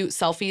lot of cute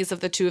selfies of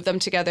the two of them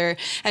together.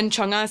 And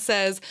Chungha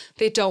says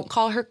they don't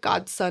call her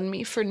godson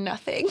me for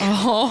nothing.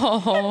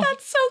 Oh. And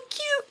that's so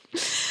cute.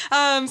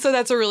 So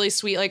that's a really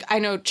sweet, like, I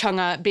know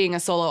Chungha, being a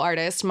solo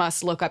artist,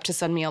 must look up to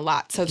Sunmi a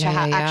lot. So to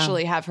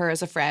actually have her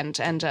as a friend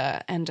and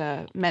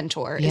a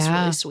mentor is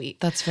really sweet.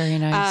 That's very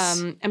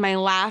nice. And my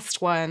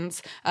last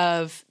ones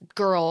of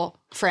girl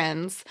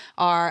friends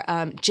are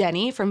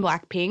Jennie from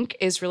Blackpink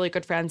is really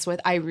good friends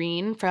with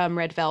Irene from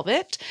Red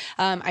Velvet.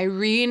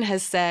 Irene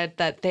has said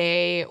that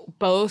they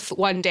both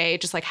one day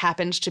just like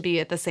happened to be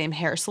at the same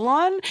hair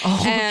salon.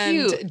 Oh,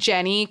 and cute.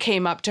 Jennie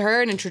came up to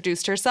her and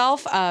introduced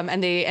herself,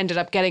 and they ended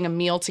up getting a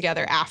meal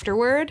together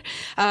afterward.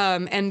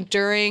 And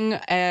during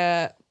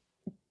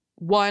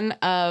one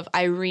of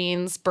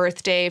Irene's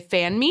birthday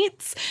fan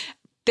meets,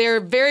 they're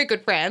very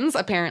good friends,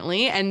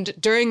 apparently. And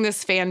during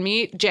this fan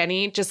meet,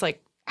 Jennie just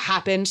like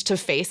happened to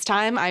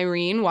FaceTime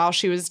Irene while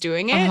she was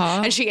doing it.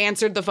 And she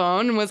answered the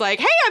phone and was like,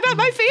 hey, I'm at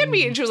my fan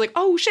meet. And she was like,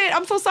 oh shit,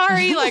 I'm so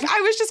sorry. Like,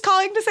 I was just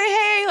calling to say,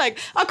 hey, like,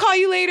 I'll call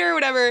you later or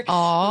whatever.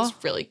 Aww. It was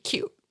really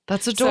cute.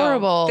 That's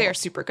adorable. So they're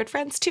super good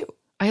friends too.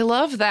 I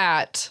love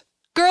that.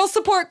 Girls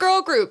support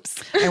girl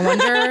groups. I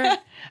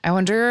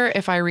wonder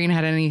if Irene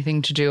had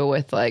anything to do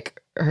with like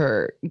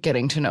her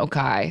getting to know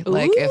Kai.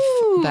 Like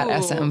if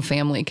that SM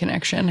family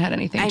connection had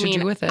anything to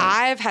do with it.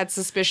 I've had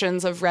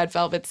suspicions of Red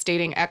Velvet's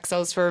dating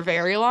EXOs for a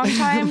very long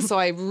time, so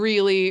I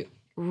really,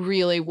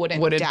 really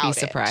wouldn't doubt be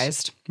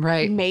surprised.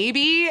 Right.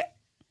 Maybe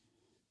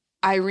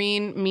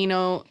Irene,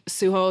 Mino,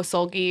 Suho,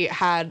 Seulgi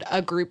had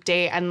a group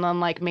date and then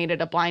like made it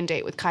a blind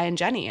date with Kai and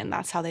Jennie, and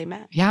that's how they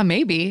met. Yeah,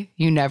 maybe.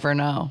 You never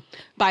know.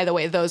 By the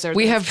way, those are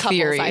we the have couples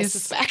theories. I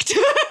suspect.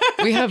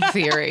 We have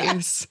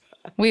theories.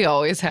 We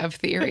always have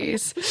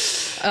theories.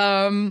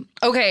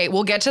 Okay,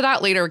 we'll get to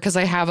that later because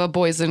I have a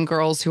boys and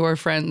girls who are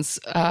friends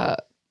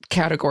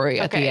category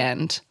at the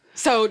end.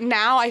 So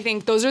now I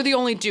think those are the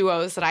only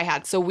duos that I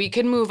had. So we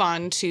can move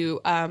on to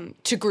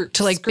groups.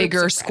 To like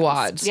bigger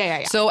squads.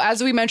 Yeah. So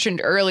as we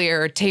mentioned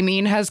earlier,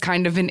 Taemin has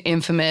kind of an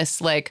infamous,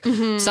 like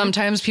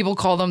sometimes people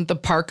call them the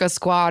Parka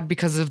squad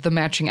because of the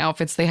matching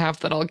outfits they have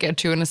that I'll get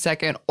to in a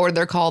second. Or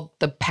they're called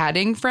the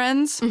padding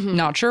friends.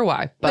 Not sure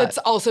why. But it's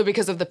also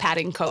because of the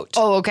padding coat.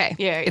 Oh, okay.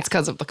 Yeah. It's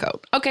because of the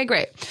coat. Okay,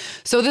 great.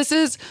 So this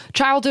is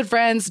childhood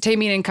friends,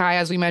 Taemin and Kai,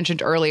 as we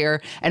mentioned earlier.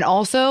 And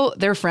also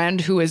their friend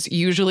who is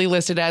usually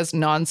listed as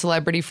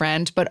non-celebrity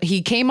friend, but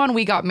he came on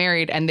We Got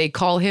Married and they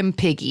call him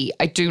Piggy.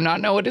 I do not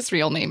know what his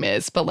real name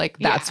is, but like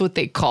that's what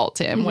they called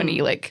him when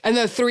he like... And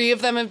the three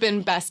of them have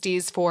been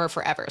besties for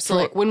forever. So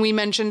like when we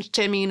mentioned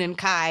Taemin and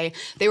Kai,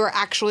 they were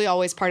actually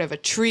always part of a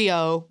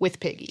trio with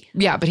Piggy.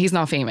 Yeah, but he's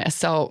not famous,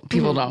 so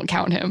people don't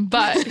count him.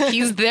 But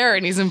he's there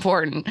and he's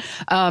important.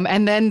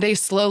 And then they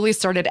slowly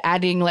started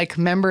adding like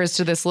members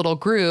to this little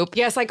group.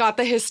 Yes, I got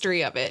the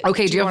history of it.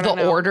 Okay, do you have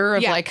the order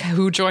of like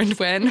who joined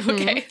when?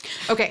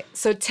 Okay,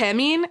 so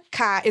Taemin,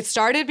 Kai, it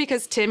started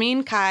because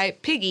Taemin, Kai,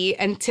 Piggy,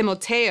 and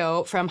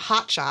Timoteo from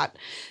Hotshot,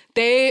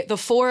 the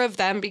four of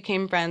them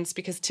became friends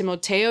because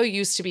Timoteo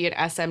used to be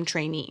an SM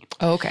trainee.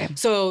 Oh, okay.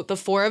 So the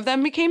four of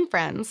them became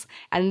friends,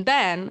 and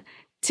then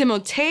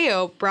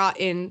Timoteo brought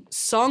in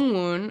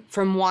Sungwoon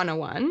from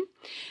 101,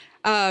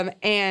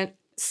 and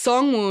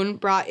Sungwoon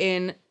brought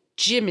in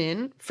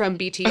Jimin from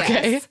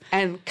BTS,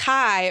 and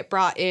Kai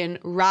brought in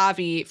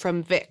Ravi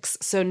from VIX.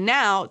 So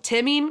now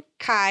Taemin,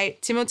 Kai,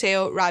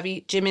 Timoteo,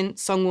 Ravi, Jimin,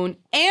 Sungwoon,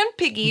 and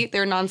Piggy,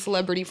 their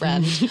non-celebrity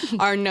friend,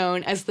 are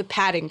known as the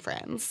Padding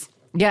Friends.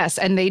 Yes,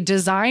 and they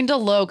designed a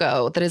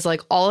logo that is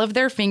like all of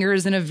their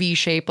fingers in a V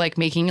shape, like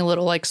making a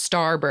little like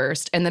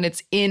starburst, and then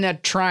it's in a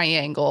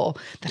triangle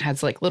that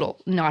has like little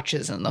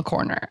notches in the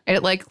corner.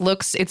 It like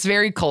it's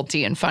very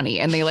culty and funny,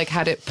 and they like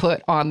had it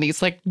put on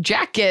these like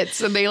jackets,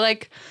 and they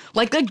like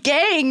a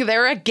gang.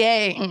 They're a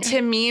gang.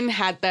 Taemin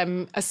had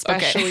them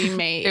especially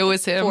made. It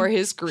was him for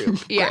his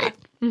group. Yeah.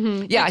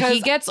 Yeah, because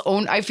he gets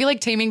I feel like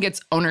Taemin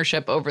gets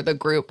ownership over the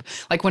group.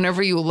 Like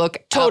whenever you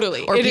look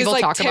totally up, or it people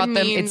like talk about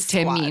them, it's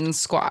squad. Taemin's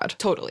squad.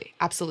 Totally,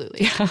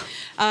 absolutely.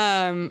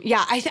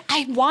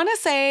 I want to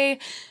say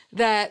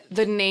that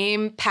the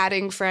name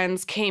Padding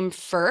Friends came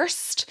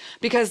first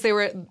because they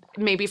were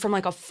maybe from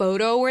like a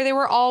photo where they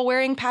were all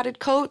wearing padded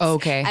coats.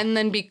 Okay. And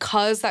then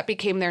because that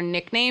became their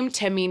nickname,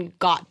 Taemin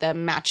got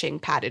them matching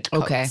padded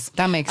coats. Okay,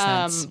 that makes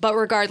sense. But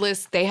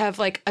regardless, they have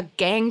like a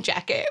gang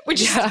jacket,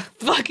 which is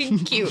fucking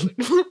cute.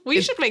 We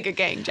should make a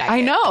gang jacket.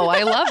 I know.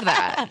 I love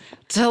that.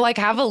 To like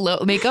have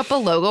make up a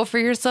logo for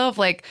yourself.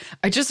 Like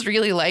I just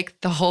really like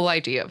the whole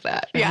idea of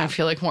that. And I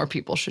feel like more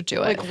people should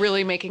do it. Like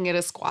really making it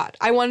a squad.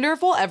 I wonder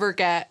if we'll ever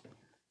get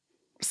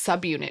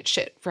subunit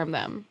shit from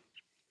them.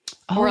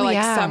 or like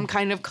yeah. some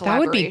kind of That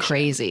collaboration. would be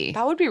crazy.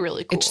 That would be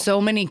really cool. It's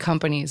so many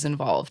companies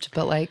involved,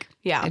 but like,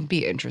 Yeah. it'd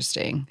be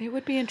interesting. It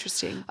would be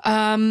interesting.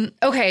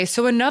 Okay,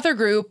 so another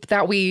group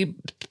that we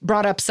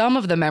brought up some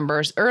of the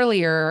members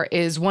earlier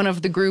is one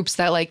of the groups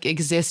that like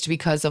exist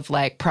because of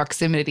like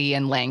proximity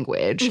and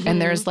language. Mm-hmm.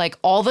 And there's like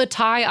all the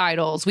Thai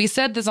idols. We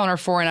said this on our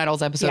Foreign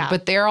Idols episode, Yeah.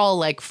 but they're all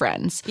like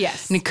friends.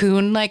 Yes.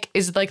 Nikun like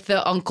is like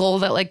the uncle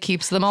that like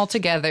keeps them all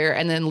together,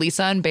 and then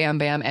Lisa and Bam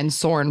Bam and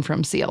Sorn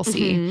from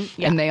CLC.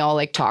 Mm-hmm. And they all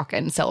like talk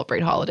and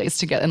celebrate holidays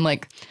together, and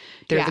like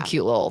they're Yeah. the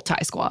cute little Thai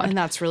squad. And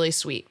that's really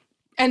sweet.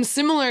 And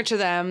similar to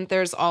them,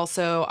 there's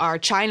also our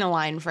China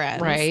Line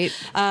friends. Right.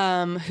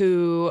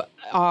 Who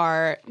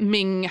are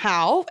Ming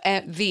Hao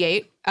at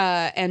V8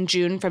 and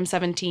June from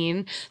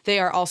 17. They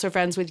are also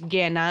friends with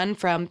Yenan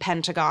from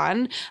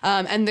Pentagon.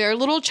 And their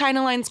little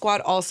China Line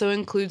squad also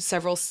includes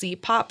several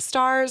C-pop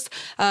stars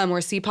or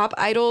C-pop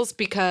idols,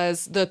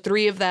 because the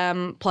three of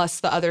them plus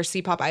the other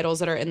C-pop idols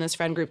that are in this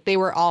friend group, they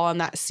were all on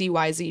that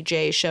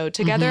CYZJ show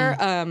together.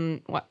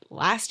 What,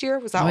 last year?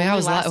 Was that only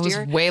last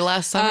year? It was way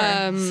last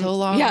summer. So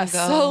long Yeah, ago.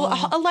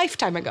 so a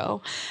lifetime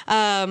ago.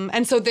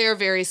 And so they're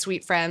very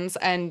sweet friends,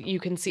 and you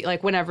can see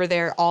like whenever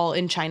they're all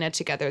in China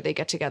together, they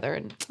get together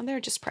and they're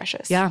just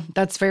precious. Yeah,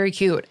 that's very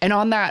cute. And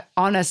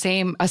on a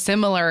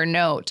similar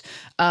note,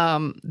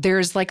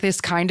 there's like this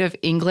kind of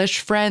English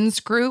friends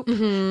group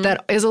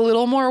that is a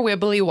little more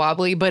wibbly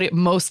wobbly, but it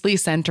mostly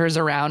centers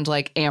around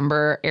like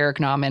Amber, Eric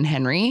Nam, and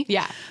Henry.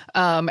 Yeah.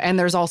 And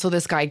there's also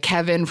this guy,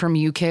 Kevin from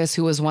UKISS,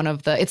 who was one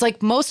of it's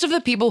like most of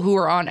the people who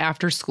are on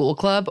After School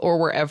Club or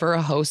were ever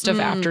a host of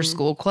After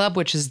School Club,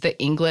 which is the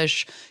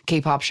English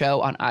K-pop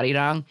show on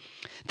Arirang.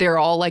 They're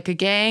all like a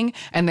gang,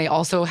 and they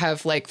also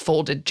have like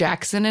folded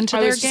Jackson into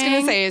I their was just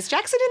gang. gonna say, is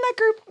Jackson in that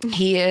group?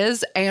 He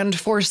is, and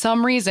for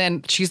some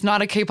reason, she's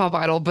not a K-pop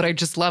idol, but I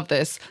just love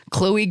this.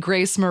 Chloe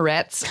Grace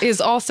Moretz is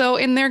also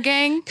in their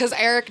gang. Because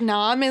Eric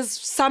Nam is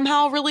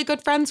somehow really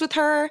good friends with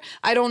her.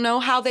 I don't know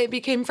how they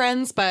became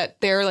friends, but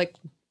they're like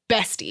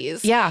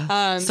besties.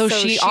 Yeah. So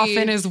she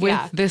often is with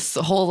this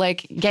whole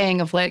like gang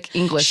of like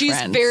English She's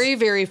friends. very,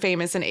 very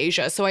famous in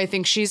Asia. So I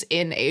think she's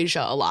in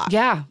Asia a lot.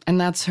 Yeah,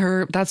 and that's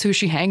who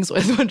she hangs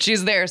with when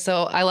she's there.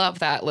 So I love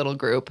that little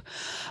group.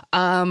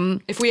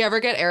 If we ever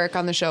get Eric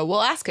on the show,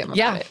 we'll ask him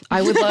about it.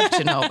 I would love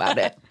to know about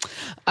it.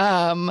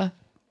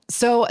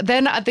 So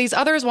then these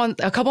others,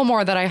 a couple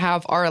more that I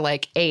have are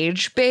like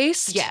age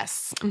based.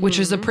 Yes. Which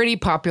is a pretty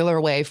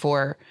popular way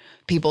for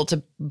people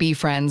to be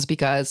friends,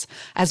 because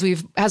as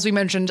we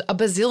mentioned a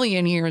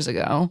bazillion years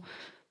ago,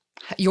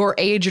 your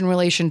age in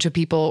relation to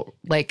people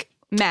like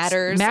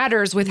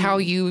matters with how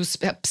you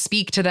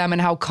speak to them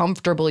and how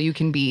comfortable you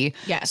can be.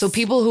 Yes. So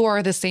people who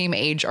are the same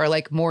age are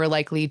like more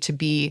likely to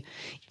be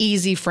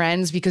easy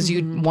friends, because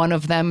one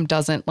of them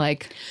doesn't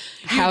like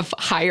have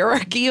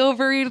hierarchy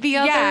over the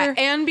other. Yeah,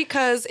 and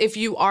because if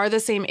you are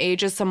the same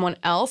age as someone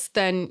else,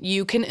 then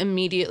you can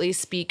immediately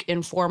speak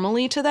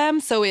informally to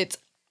them. So it's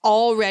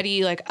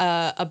already like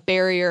a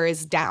barrier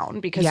is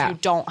down, because you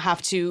don't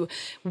have to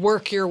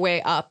work your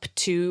way up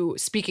to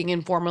speaking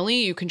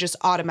informally. You can just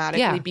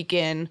automatically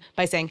begin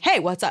by saying, "Hey,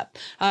 what's up?"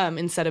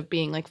 Instead of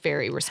being like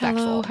very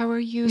respectful. Hello, how are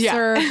you,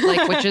 sir?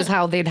 Like, which is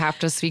how they'd have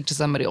to speak to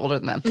somebody older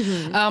than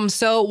them.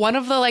 So one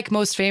of the like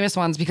most famous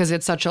ones, because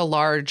it's such a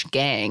large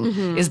gang,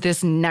 is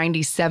this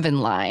 97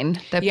 line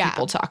that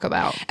people talk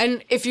about.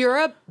 And if you're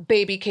a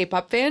baby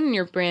K-pop fan and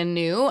you're brand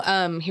new,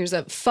 here's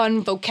a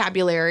fun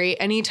vocabulary.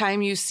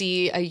 Anytime you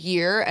see a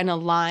year and a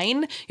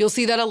line, you'll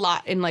see that a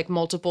lot in like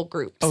multiple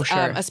groups. Oh,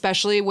 sure.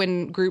 Especially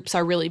when groups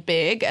are really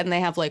big and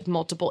they have like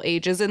multiple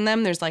ages in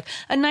them. There's like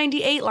a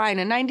 98 line,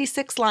 a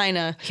 96 line,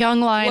 a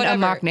Hyung line,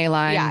 whatever. a Maknae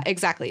line. Yeah,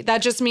 exactly.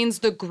 That just means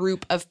the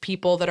group of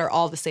people that are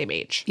all the same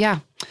age.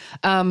 Yeah.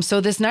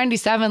 So this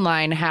 97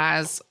 line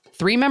has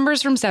 3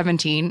 members from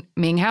 17,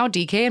 Minghao,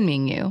 DK, and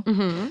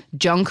Mingyu.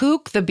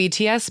 Jungkook, the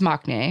BTS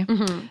Maknae.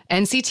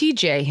 NCT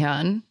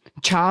Jaehyun.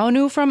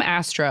 Chaonu from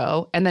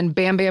Astro, and then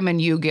Bam Bam and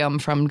Yugyeom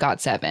from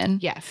GOT7.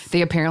 Yes.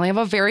 They apparently have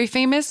a very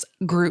famous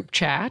group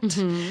chat.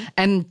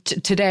 And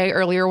today,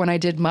 earlier, when I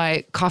did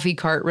my coffee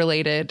cart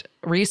related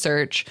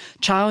research,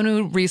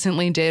 Chaonu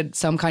recently did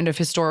some kind of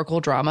historical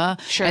drama.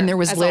 Sure, and there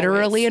was as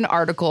literally always. an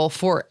article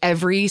for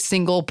every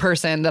single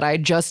person that I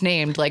just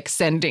named, like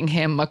sending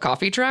him a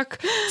coffee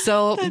truck.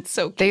 So, That's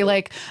so cute. they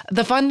like,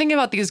 the fun thing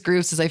about these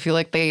groups is I feel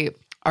like they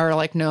are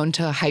like known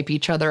to hype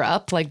each other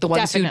up. Like the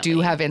ones who do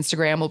Definitely. have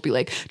Instagram will be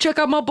like, check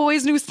out my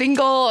boy's new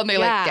single. And they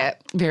like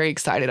get very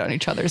excited on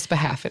each other's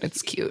behalf, and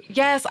it's cute.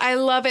 Yes, I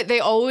love it. They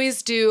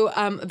always do.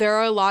 There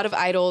are a lot of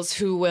idols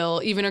who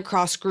will, even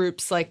across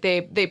groups, like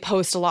they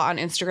post a lot on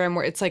Instagram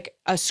where it's like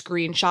a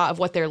screenshot of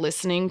what they're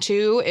listening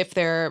to. If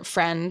their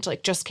friend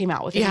like just came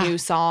out with a new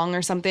song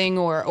or something,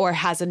 or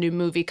has a new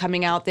movie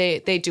coming out,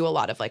 they do a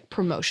lot of like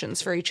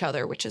promotions for each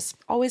other, which is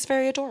always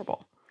very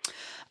adorable.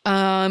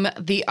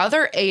 The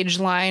other age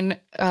line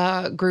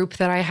group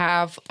that I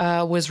have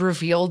was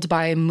revealed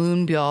by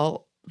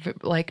Moonbyul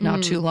like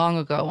not too long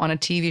ago on a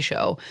TV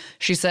show.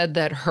 She said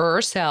that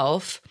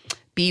herself,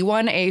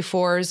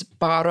 B1A4's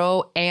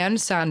Baro and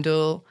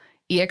Sandul,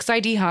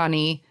 EXID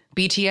Hani,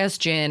 BTS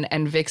Jin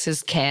and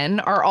VIX's Ken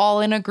are all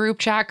in a group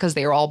chat because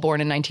they were all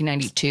born in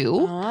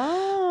 1992.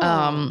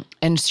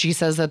 And she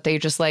says that they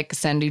just like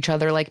send each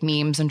other like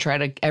memes and try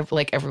to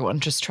like everyone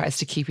just tries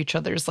to keep each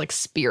other's like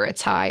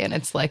spirits high, and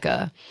it's like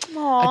a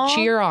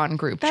cheer on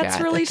group chat. That's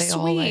really that they sweet.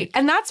 all, like,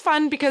 and that's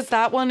fun because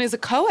that one is a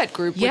co-ed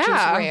group, which is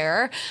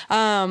rare.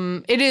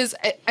 It is,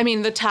 I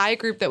mean, the Thai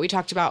group that we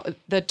talked about,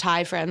 the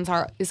Thai friends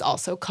is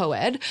also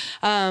co-ed.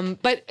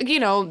 But, you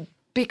know,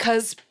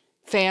 because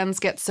fans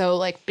get so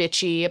like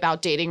bitchy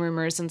about dating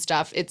rumors and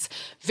stuff, it's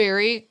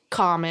very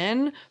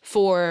common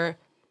for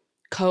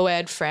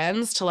co-ed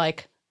friends to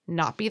like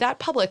not be that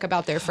public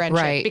about their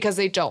friendship because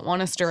they don't want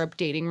to stir up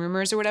dating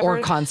rumors or whatever. Or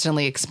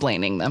constantly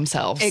explaining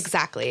themselves.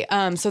 Exactly.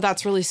 So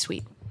that's really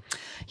sweet.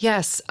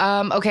 Yes.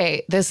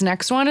 Okay. This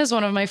next one is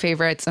one of my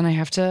favorites, and I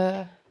have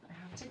to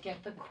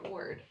get the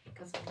cord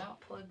because I'm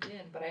not plugged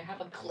in, but I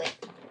have a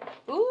clip.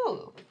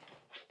 Ooh.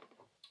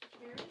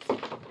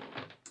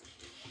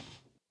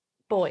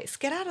 Boys,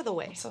 get out of the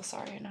way. I'm so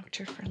sorry I knocked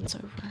your friends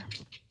over.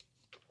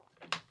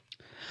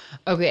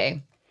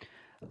 Okay.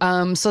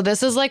 So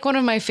this is like one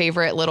of my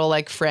favorite little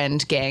like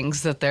friend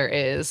gangs that there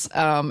is.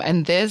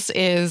 And this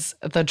is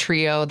the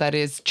trio that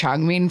is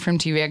Changmin from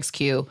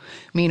TVXQ,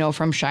 Mino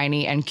from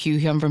SHINee, and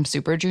Kyuhyun from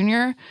Super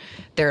Junior.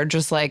 They're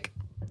just like,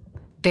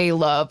 they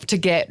love to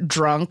get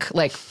drunk,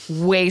 like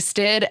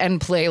wasted, and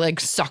play like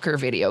soccer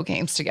video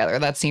games together.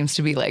 That seems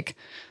to be like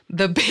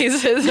the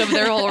basis of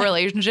their whole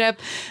relationship.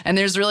 And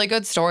there's really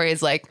good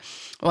stories. Like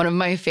one of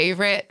my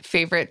favorite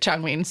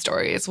Changmin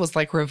stories was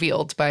like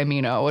revealed by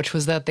Mino, which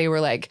was that they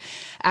were like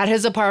at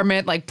his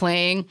apartment, like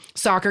playing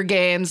soccer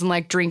games and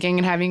like drinking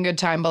and having a good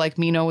time. But like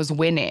Mino was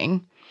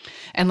winning.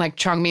 And like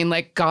Changmin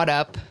like got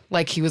up,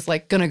 like he was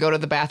like gonna go to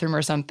the bathroom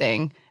or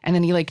something. And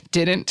then he like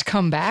didn't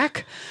come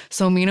back.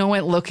 So Mino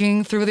went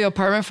looking through the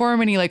apartment for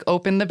him, and he like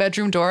opened the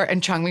bedroom door,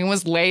 and Changmin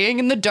was laying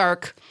in the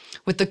dark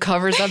with the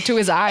covers up to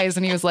his eyes.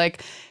 And he was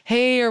like,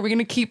 hey, are we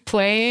gonna keep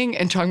playing?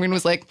 And Changmin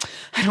was like,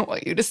 I don't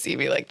want you to see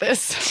me like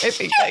this. I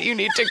think that you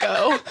need to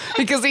go.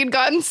 Because he'd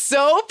gotten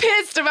so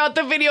pissed about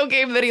the video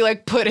game that he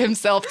like put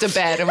himself to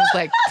bed and was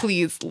like,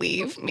 please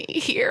leave me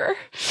here.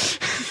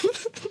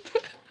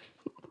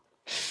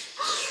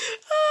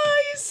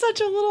 Oh, he's such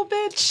a little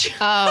bitch.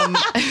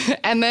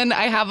 And then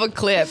I have a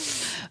clip,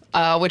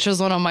 which is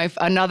one of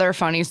another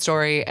funny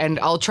story, and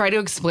I'll try to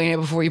explain it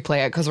before we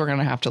play it because we're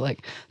gonna have to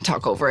like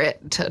talk over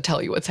it to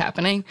tell you what's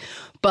happening.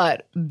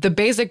 But the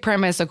basic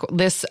premise of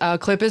this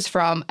clip is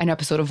from an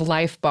episode of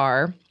Life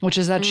Bar, which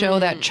is that show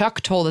that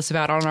Chuck told us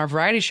about on our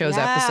variety shows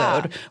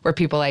episode, where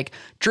people like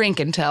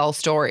drink and tell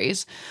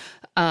stories.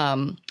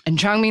 And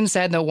Changmin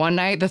said that one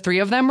night the three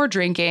of them were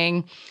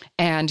drinking,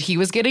 and he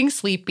was getting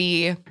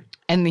sleepy.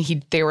 And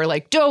they were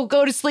like, don't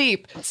go to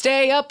sleep,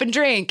 stay up and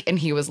drink. And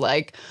he was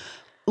like,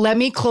 let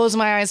me close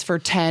my eyes for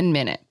 10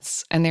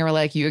 minutes. And they were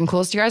like, you can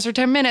close your eyes for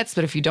 10 minutes,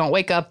 but if you don't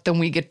wake up, then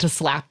we get to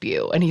slap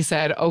you. And he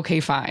said,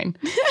 okay, fine.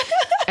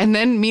 And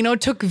then Mino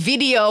took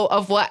video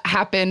of what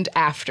happened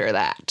after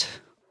that.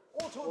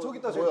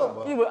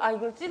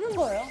 이걸 찍은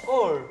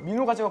거예요?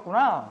 민호가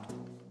찍었구나.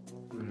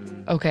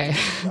 Okay.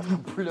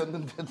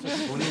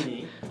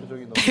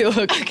 They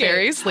look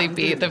very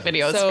sleepy. The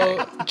video is So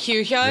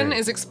Kyuhyun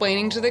is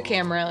explaining to the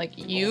camera, like,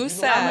 you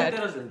said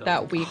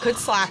that we could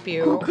slap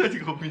you.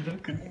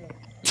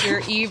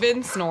 You're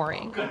even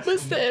snoring.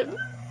 Listen.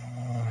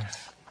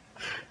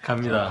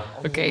 갑니다.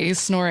 Okay, he's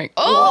snoring.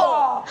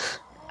 Oh!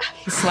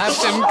 He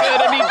slapped him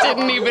good and he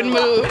didn't even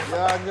move.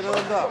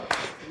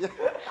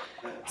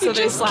 So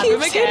they slap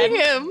him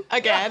again.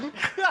 Again.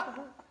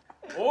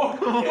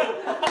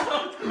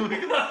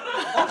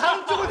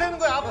 한쪽을 대는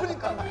거야,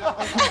 아프니까.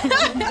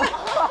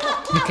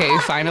 Okay, he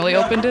finally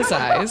opened his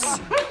eyes.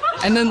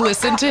 And then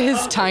listen to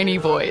his tiny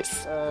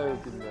voice.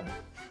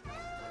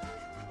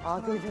 아,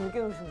 되게 좀 늦게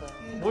오신다.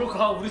 뭘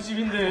가, 우리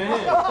집인데.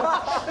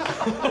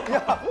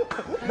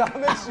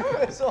 남의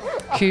집에서.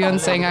 Kyuhyun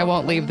saying, I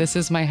won't leave, this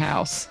is my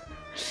house.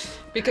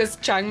 Because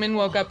Changmin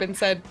woke up and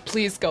said,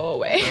 please go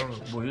away.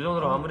 뭐 이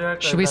정도로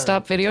마무리할까요? Should we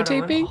stop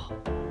videotaping?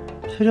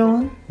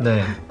 촬영은?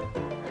 네.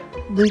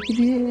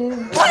 너희들이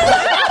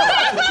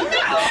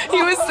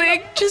He was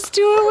saying, just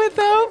do it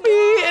without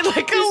me in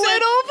like a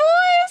little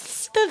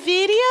voice. The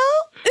video?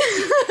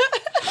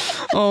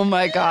 Oh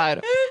my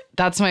God.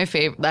 That's my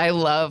favorite. I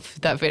love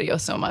that video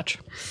so much.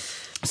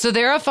 So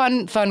they're a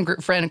fun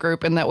friend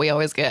group in that we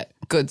always get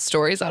good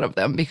stories out of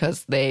them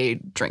because they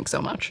drink so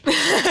much.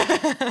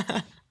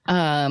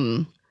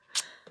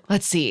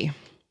 Let's see.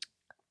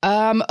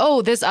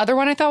 This other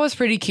one I thought was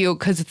pretty cute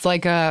because it's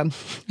like a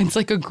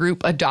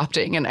group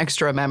adopting an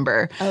extra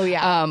member. Oh,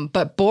 yeah.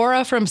 But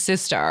Bora from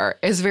Sistar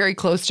is very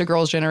close to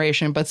Girls'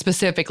 Generation, but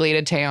specifically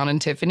to Taeyeon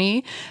and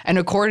Tiffany. And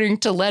according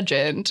to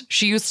legend,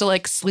 she used to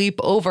like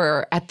sleep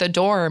over at the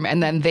dorm,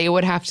 and then they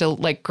would have to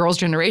like Girls'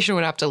 Generation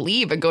would have to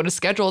leave and go to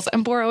schedules,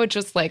 and Bora would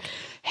just like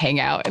hang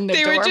out in the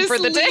They dorm would just for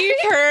the day. leave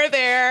her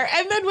there.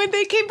 And then when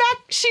they came back,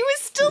 she was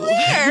still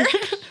there.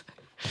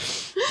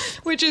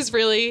 Which is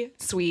really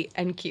sweet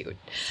and cute.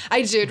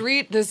 I did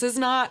read, this is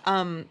not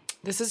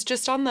this is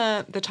just on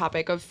the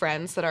topic of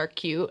friends that are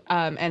cute,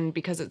 and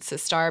because it's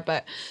Sistar,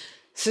 but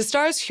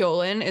Sistar's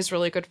Hyolyn is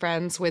really good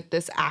friends with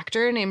this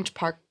actor named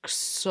Park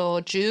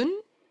Seo-joon,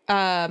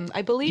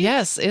 I believe.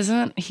 Yes,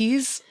 isn't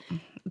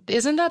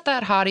that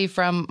hottie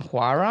from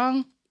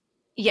Hwarang?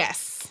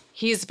 Yes,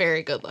 he's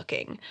very good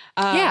looking.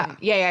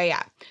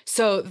 Yeah.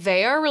 So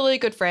they are really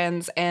good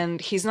friends, and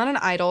he's not an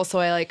idol, so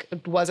I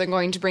wasn't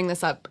going to bring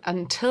this up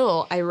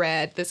until I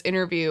read this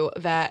interview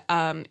that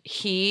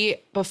he,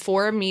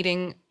 before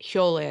meeting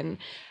Hyolyn,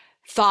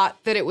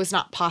 thought that it was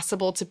not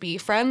possible to be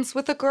friends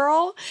with a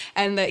girl,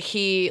 and that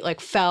he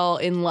fell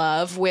in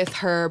love with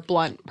her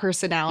blunt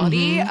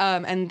personality.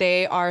 And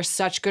they are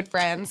such good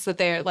friends that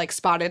they're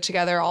spotted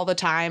together all the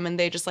time, and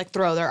they just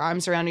throw their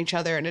arms around each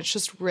other, and it's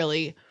just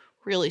really,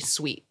 really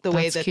sweet the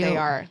way that cute.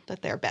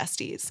 that they're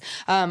besties.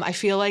 I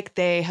feel like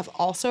they have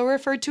also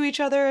referred to each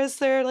other as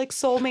their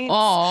soulmates.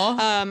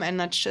 Aw. And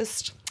that's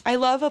just, I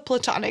love a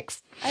platonic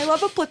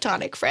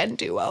friend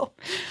duo.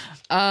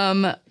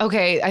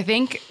 Okay, I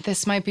think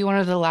this might be one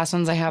of the last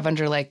ones I have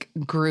under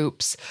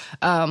groups.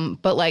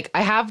 But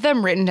I have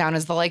them written down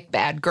as the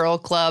bad girl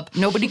club.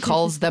 Nobody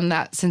calls them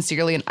that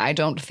sincerely, and I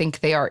don't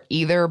think they are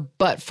either.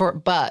 But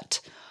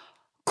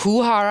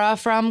Kuhara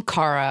from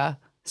Kara,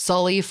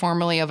 Sully,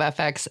 formerly of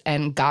FX,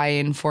 and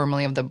Guyan,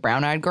 formerly of the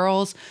Brown Eyed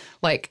Girls,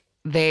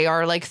 they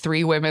are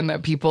three women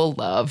that people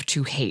love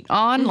to hate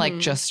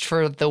on, just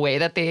for the way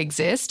that they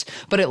exist.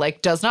 But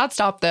it does not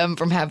stop them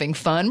from having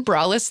fun,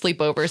 braless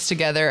sleepovers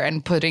together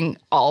and putting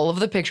all of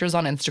the pictures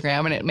on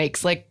Instagram. And it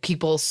makes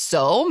people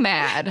so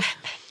mad,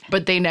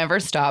 but they never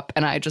stop.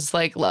 And I just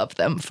love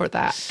them for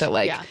that.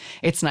 That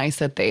It's nice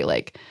that they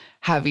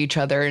have each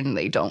other and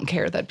they don't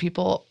care that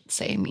people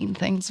say mean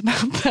things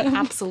about them.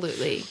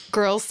 Absolutely.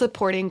 Girls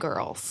supporting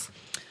girls.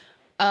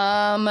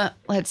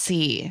 Let's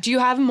see. Do you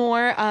have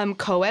more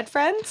co-ed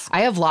friends?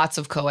 I have lots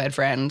of co-ed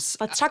friends.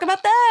 Let's talk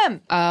about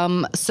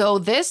them. So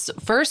this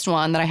first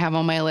one that I have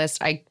on my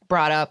list, I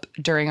brought up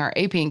during our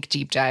A-Pink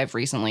deep dive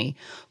recently,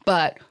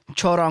 but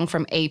Chorong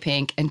from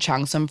A-Pink and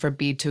Changsub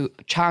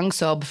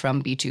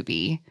from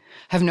B2B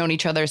have known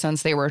each other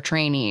since they were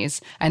trainees,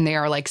 and they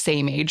are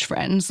same age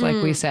friends,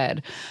 like we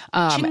said.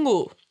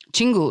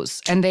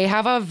 Chingus. And they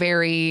have a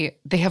very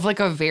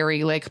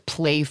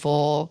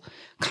playful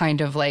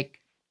kind of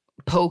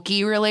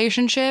pokey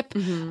relationship.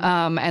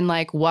 And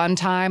one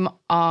time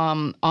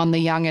on the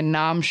Young and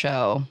Nam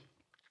show,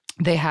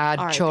 they had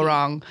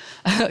Chorong,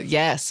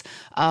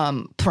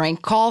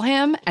 prank call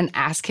him and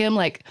ask him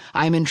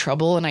I'm in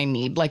trouble and I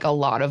need a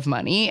lot of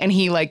money, and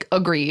he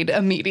agreed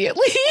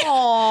immediately.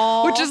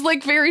 Which is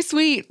very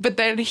sweet. But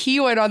then he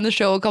went on the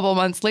show a couple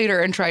months later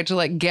and tried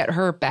to get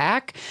her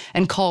back,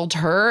 and called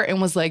her and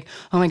was oh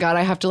my God,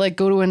 I have to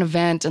go to an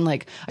event, and I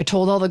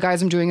told all the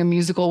guys I'm doing a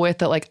musical with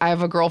that I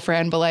have a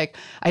girlfriend, but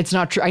it's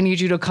not true, I need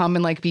you to come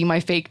and be my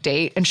fake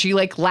date. And she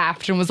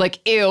laughed and was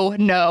ew,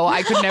 no,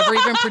 I could never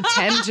even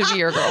pretend to be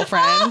your girlfriend.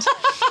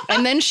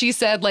 And then she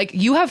said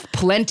you have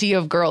plenty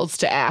of girls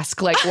to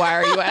ask, why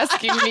are you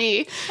asking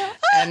me?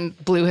 And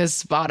blew his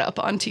spot up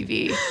on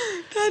TV.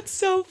 That's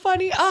so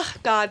funny. Oh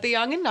God, the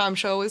Young and Nam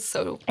show was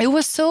so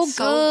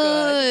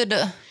good.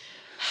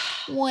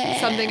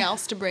 Something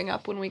else to bring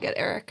up when we get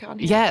Eric on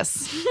here.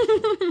 Yes.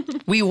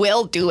 We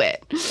will do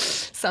it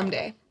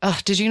someday.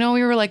 Did you know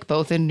we were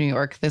both in New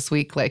York this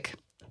week?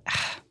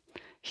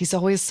 He's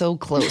always so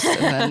close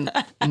and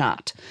then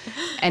not.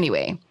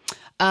 Anyway.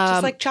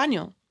 Just like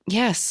Chanyeol.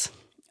 Yes.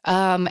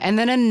 And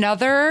then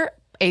another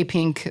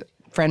A-Pink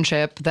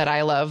friendship that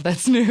I love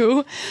that's new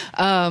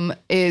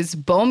is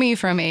Bomi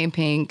from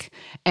A-Pink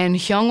and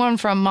Hyungwon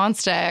from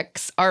Monsta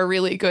X are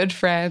really good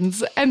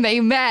friends. And they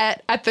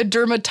met at the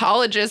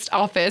dermatologist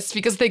office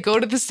because they go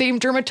to the same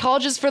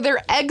dermatologist for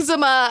their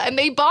eczema, and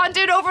they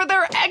bonded over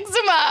their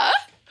eczema.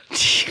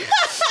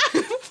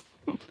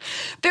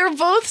 They're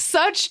both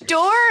such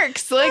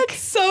dorks. That's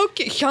so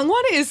cute.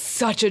 Hyungwon is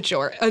such a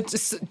dork. A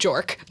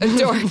dork.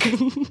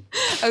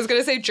 I was going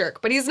to say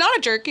jerk, but he's not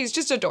a jerk. He's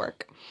just a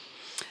dork.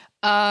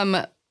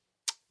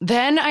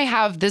 Then I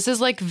have, this is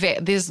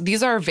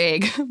these are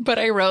vague, but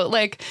I wrote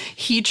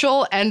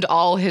Heechul and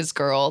all his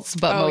girls,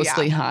 but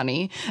mostly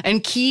Hani,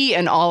 and Key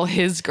and all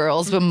his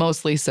girls, but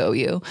mostly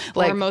Soyu.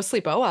 Or mostly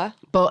Boa.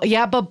 But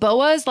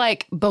Boa's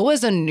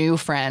Boa's a new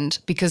friend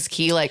because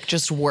Key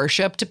just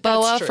worshipped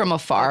Boa from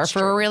afar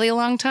for a really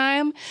long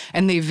time,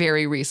 and they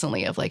very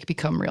recently have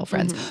become real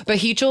friends. But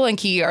Heechul and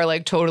Key are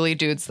totally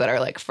dudes that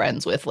are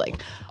friends with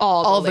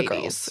all the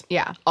girls.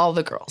 Yeah, all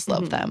the girls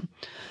love them.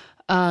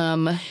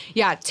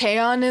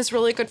 Taeyeon is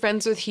really good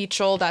friends with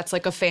Heechul. That's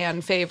a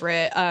fan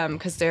favorite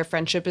because their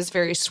friendship is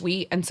very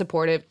sweet and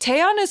supportive.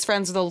 Taeyeon is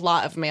friends with a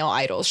lot of male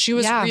idols. She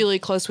was really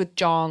close with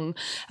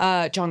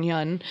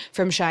Jonghyun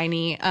from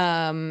SHINee,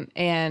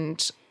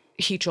 and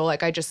Heechul,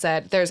 like I just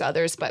said. There's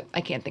others, but I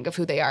can't think of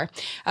who they are.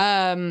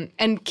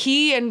 And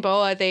Key and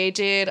Boa, they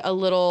did a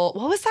little,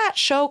 what was that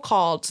show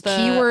called?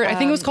 Keyword, I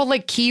think it was called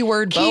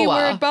Keyword Boa.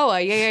 Keyword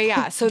Boa,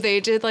 yeah. So they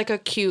did a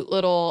cute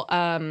little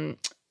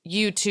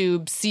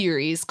YouTube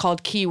series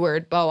called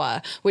Keyword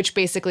Boa, which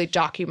basically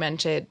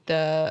documented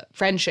the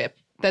friendship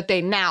that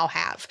they now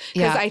have.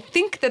 Because Yeah. I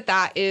think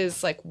that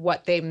is like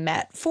what they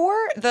met for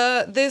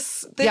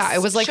this Yeah,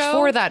 it was like show.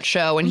 for that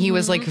show, and he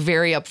was like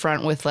very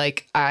upfront with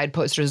like, I had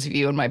posters of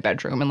you in my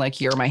bedroom, and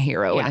like you're my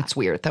hero, and Yeah. it's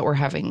weird that we're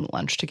having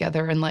lunch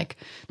together, and like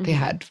they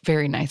had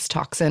very nice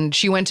talks, and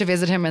she went to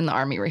visit him in the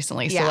army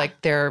recently, so Yeah.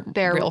 like they're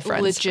real friends,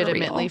 for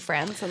legitimately real.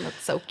 friends, and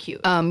that's so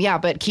cute. Yeah,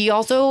 but Key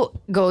also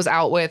goes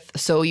out with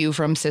Soyu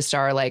from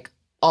Sistar like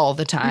all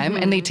the time,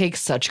 and they take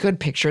such good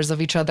pictures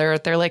of each other.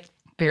 They're like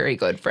very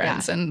good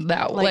friends, Yeah. and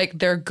that like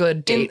they're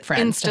good date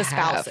friends to Insta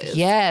have. spouses.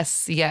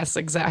 Yes,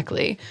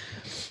 exactly.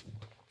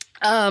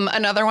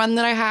 Another one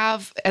that I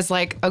have as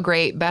like a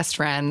great best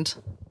friend,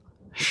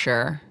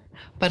 sure,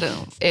 but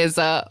is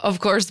of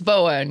course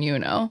Boa and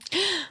Yuno.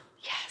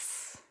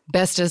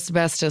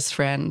 Bestest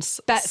friends.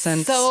 That's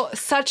since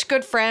such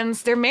good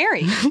friends. They're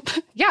married.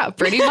 yeah,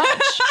 pretty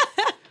much.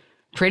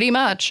 Pretty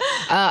much.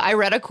 I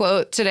read a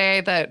quote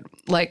today that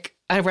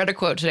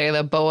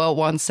Boa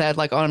once said,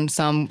 like on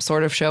some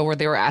sort of show where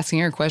they were asking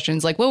her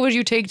questions, like, what would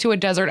you take to a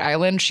desert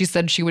island? She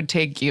said she would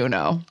take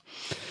Yuno.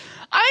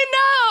 I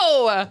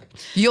know!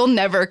 You'll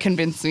never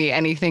convince me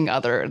anything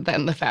other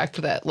than the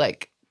fact that,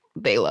 like,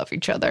 they love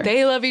each other.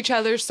 They love each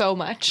other so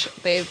much.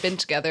 They've been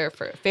together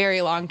for a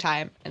very long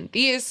time, and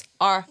these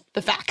are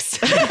the facts.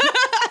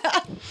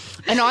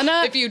 And on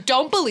a... If you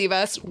don't believe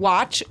us,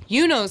 watch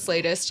Yuno's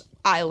latest,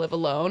 I Live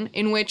Alone,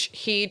 in which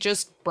he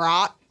just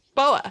brought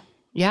Boa.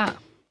 Yeah.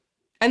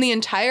 And the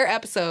entire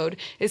episode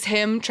is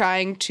him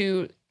trying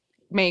to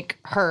make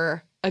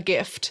her a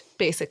gift,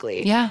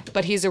 basically. Yeah.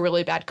 But he's a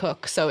really bad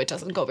cook, so it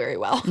doesn't go very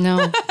well.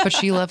 No, but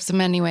she loves him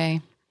anyway,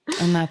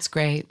 and that's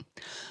great.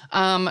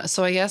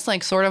 So I guess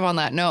like sort of on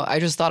that note, I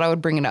just thought I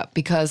would bring it up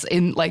because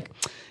in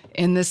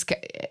this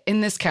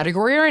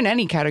category or in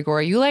any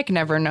category, you like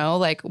never know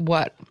like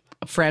what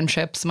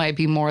friendships might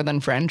be more than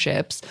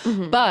friendships.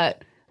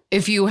 But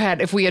if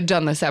we had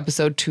done this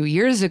episode 2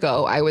 years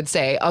ago, I would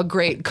say a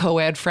great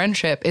co-ed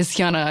friendship is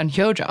Hyuna and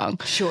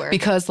Hyojong. Sure.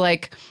 Because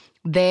like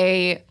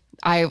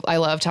I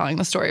love telling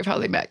the story of how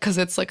they met because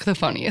it's like the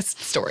funniest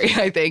story,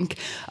 I think.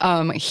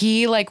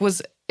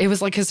 It was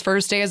like his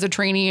first day as a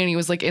trainee and he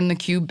was like in the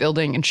Cube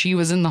building and she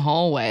was in the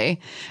hallway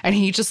and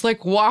he just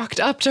like walked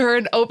up to her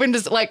and opened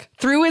his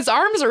threw his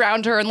arms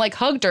around her and like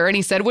hugged her. And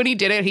he said when he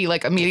did it, he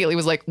like immediately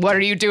was like, what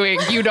are you doing?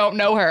 You don't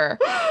know her.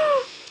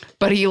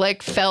 But he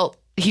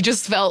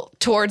just felt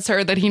towards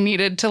her that he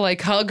needed to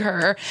like hug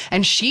her.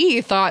 And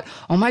she thought,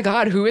 oh my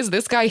God, who is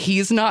this guy?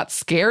 He's not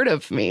scared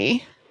of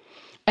me.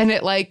 And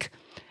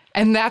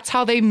that's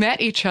how they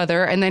met each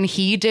other. And then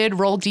he did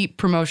Roll Deep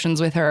promotions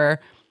with her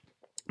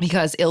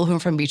because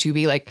Ilhum from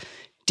B2B like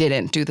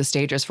didn't do the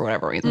stages for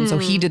whatever reason. So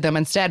he did them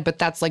instead, but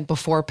that's like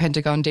before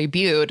Pentagon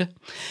debuted.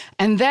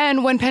 And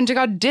then when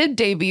Pentagon did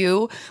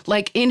debut,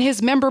 like in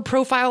his member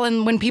profile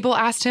and when people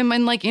asked him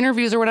in like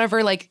interviews or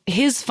whatever, like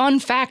his fun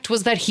fact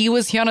was that he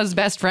was Hyuna's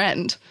best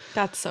friend.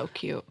 That's so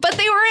cute. But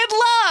they were in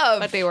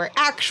love. But they were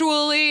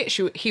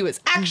he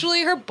was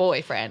actually her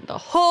boyfriend the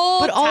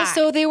whole But time.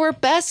 also they were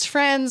best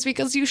friends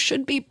because you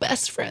should be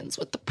best friends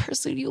with the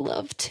person you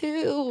love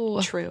too.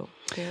 True.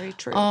 Very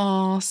true.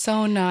 Oh,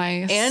 so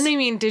nice. And I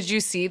mean, did you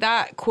see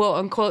that quote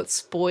unquote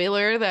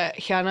spoiler that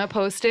Hyuna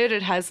posted?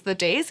 It has the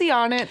daisy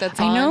on it. That's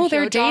I know, on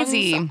they're Hyojong's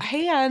Daisy.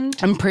 hand.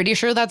 I'm pretty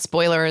sure that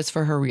spoiler is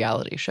for her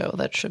reality show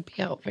that should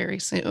be out very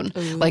soon.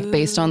 Like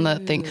based on the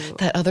thing,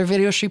 that other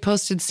video she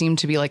posted seemed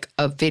to be like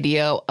a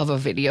video of a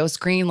video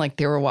screen. Like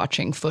they were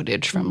watching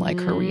footage from like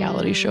her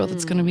reality show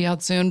that's going to be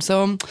out soon.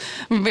 So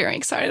I'm very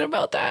excited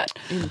about that.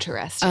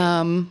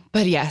 Interesting.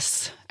 But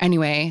yes,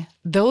 anyway,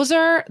 those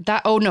were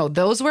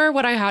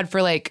what I had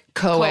for like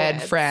co-ed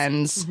Co-eds.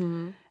 friends.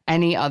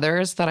 Any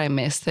others that I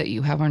missed that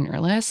you have on your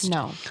list?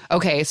 No.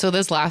 Okay, so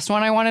this last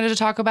one I wanted to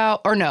talk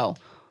about, or no,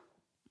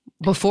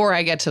 before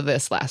I get to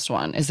this last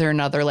one, is there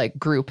another like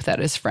group that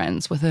is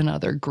friends with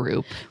another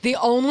group? The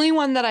only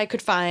one that I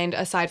could find,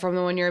 aside from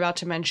the one you're about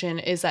to mention,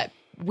 is that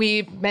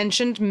we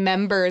mentioned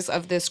members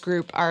of this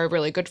group are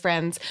really good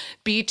friends.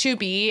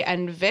 B2B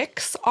and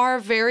VIX are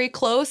very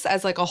close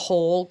as like a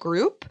whole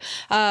group,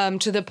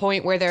 to the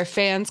point where their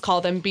fans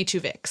call them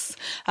B2VIX.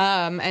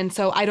 And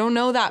so I don't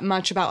know that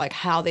much about like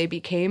how they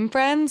became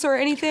friends or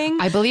anything.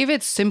 I believe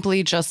it's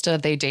simply just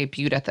they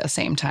debuted at the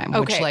same time,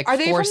 which like are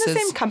they forces... from the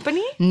same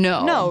company?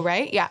 No. No,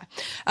 right? Yeah.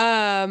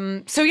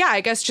 So yeah, I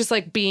guess just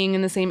like being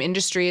in the same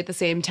industry at the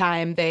same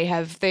time,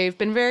 they've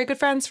been very good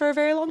friends for a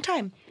very long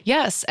time.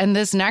 Yes, and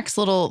this next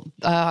little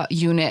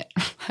unit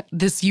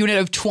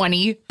of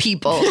 20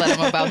 people that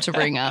I'm about to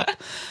bring up,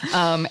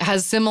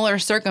 has similar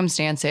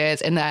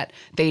circumstances in that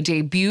they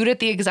debuted at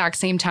the exact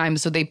same time.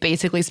 So they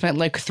basically spent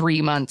like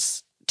 3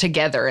 months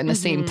together in the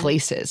same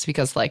places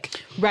because like...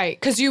 Right,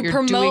 because you you're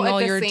promote doing all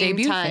at the your same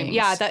debut time. things.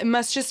 Yeah, that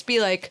must just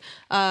be like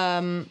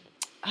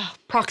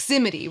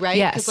proximity, right?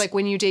 Yes. Because like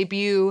when you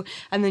debut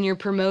and then you're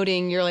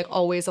promoting, you're like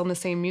always on the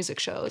same music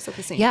shows at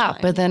the same Yeah, time.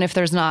 but then if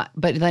there's not,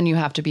 but then you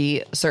have to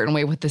be a certain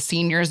way with the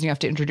seniors and you have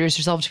to introduce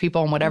yourself to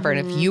people and whatever. And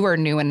if you are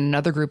new and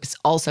another group is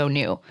also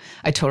new,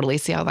 I totally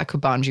see how that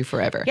could bond you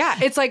forever. yeah,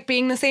 it's like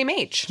being the same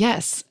age.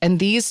 Yes. And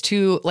these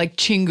two like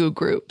Chingu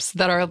groups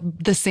that are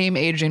the same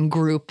age in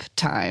group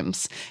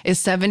times is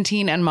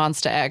 17 and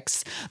Monsta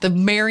X, the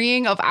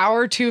marrying of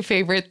our two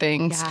favorite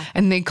things. Yeah.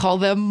 And they call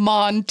them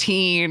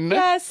Montine.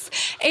 Yes.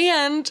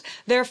 And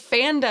their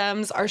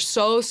fandoms are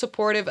so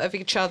supportive of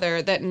each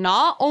other that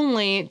not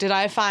only did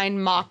I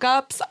find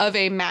mock-ups of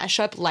a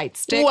mashup light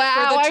stick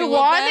Wow, for the I two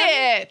want of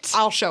them. it.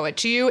 I'll show it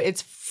to you.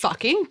 It's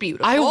fucking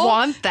beautiful. I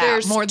want that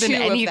There's more than two of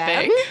them.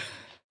 anything.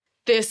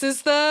 This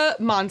is the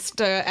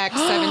Monsta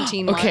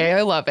X17 one. Okay,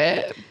 I love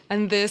it.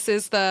 And this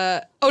is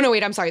the... Oh, no,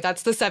 wait, I'm sorry.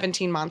 That's the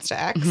 17 Monsta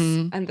X.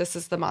 Mm-hmm. And this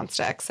is the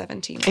Monsta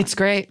X17 one. It's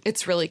great.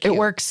 It's really cute. It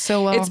works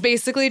so well. It's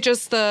basically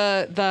just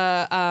the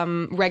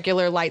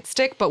regular light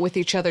stick, but with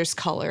each other's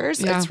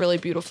colors. Yeah. It's really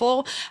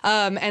beautiful.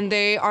 And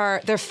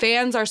their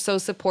fans are so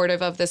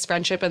supportive of this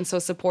friendship and so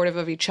supportive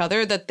of each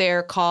other that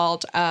they're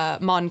called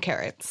Mon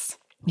Carrots.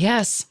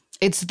 Yes.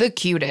 It's the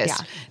cutest.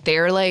 Yeah.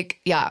 They're like,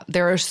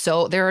 there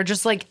are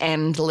just like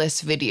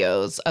endless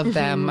videos of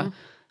them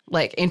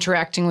like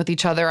interacting with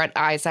each other at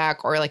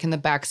Isaac or like in the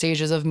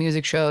backstages of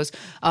music shows.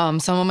 Some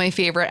of my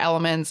favorite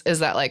elements is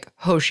that like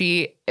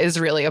Hoshi is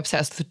really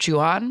obsessed with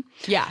Juan.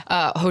 Yeah.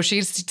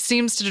 Hoshi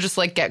seems to just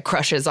like get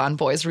crushes on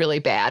boys really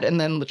bad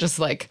and then just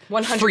like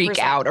 100%. freak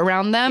out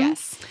around them.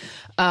 Yes.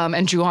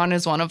 And Juan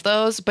is one of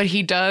those, but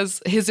he does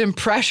his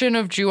impression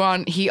of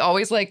Juan. He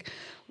always like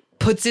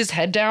puts his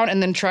head down and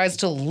then tries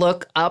to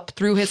look up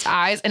through his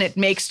eyes, and it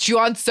makes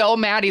Juan so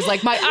mad. He's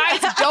like, my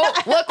eyes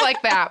don't look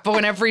like that. But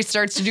whenever he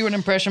starts to do an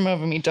impression of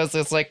him, he does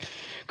this like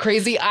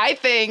crazy eye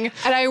thing.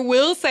 And I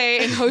will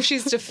say in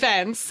Hoshi's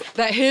defense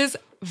that his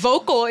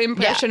vocal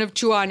impression Yeah. of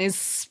Juan is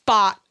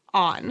spot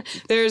on.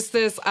 There's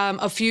this a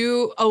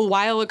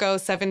while ago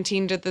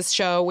 17 did this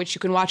show which you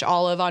can watch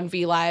all of on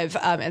V Live.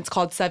 It's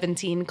called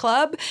 17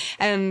 Club,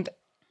 and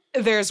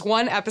there's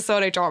one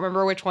episode, I don't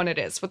remember which one it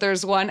is, but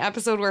there's one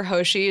episode where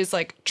Hoshi is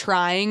like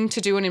trying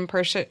to do an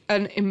impression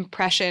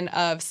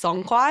of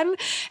Songkwan,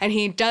 and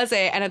he does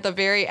it, and at the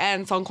very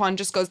end, Songkwan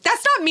just goes,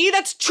 "That's not me,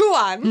 that's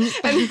Chuan,"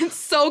 and it's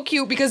so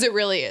cute because it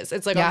really is.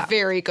 It's like Yeah. a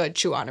very good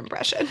Chuan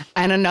impression.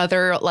 And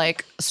another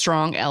like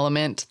strong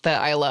element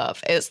that I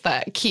love is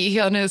that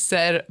Ki-hyun has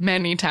said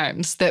many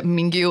times that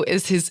Mingyu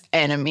is his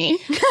enemy.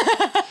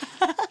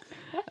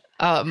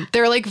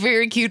 They're like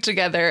very cute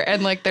together,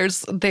 and like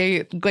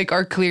they like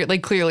are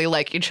clearly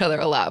like each other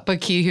a lot.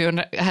 But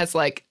Ki-hyun has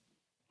like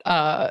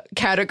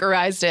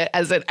categorized it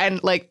as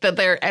that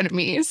they're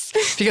enemies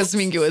because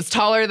Mingyu is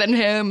taller than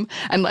him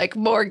and like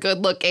more good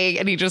looking,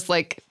 and he just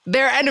like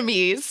they're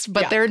enemies,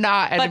 but Yeah. they're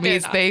not But they're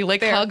enemies. not. They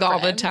like They're hug all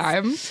the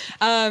friends.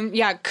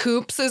 time.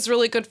 Coops is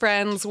really good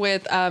friends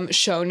with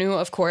Shonu,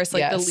 of course.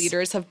 Like the Yes.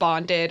 leaders have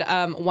bonded.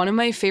 One of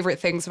my favorite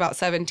things about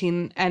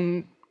 17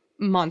 and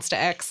Monsta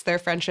X, their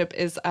friendship,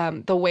 is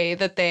the way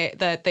that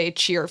they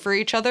cheer for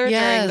each other during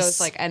Yes. those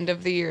like end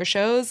of the year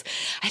shows.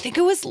 I think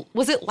it was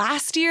it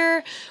last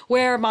year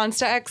where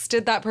Monsta X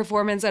did that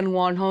performance and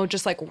Wonho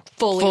just like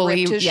fully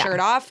ripped his yeah. shirt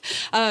off.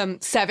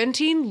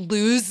 17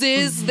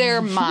 loses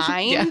their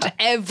mind Yeah.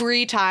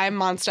 every time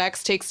Monsta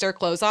X takes their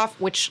clothes off,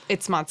 which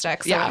it's Monsta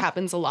X, so Yeah. it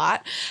happens a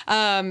lot.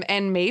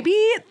 And maybe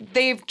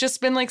they've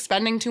just been like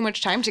spending too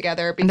much time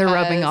together because they're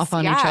rubbing off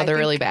on each I other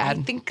really think- bad.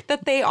 I think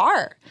that they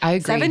are. I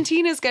agree.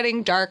 17 is getting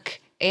dark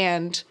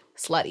and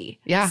slutty.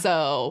 Yeah.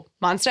 So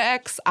Monsta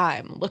X,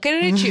 I'm looking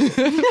at you.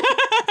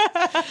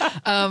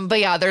 But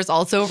yeah, there's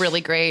also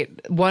really great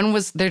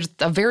there's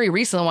a very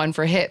recent one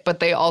for Hit, but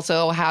they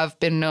also have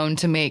been known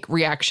to make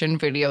reaction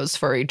videos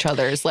for each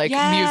other's like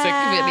music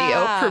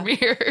video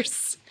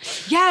premieres.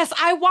 Yes,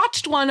 I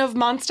watched one of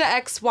Monsta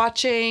X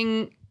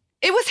watching.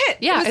 It was Hit.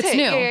 Yeah, it was it's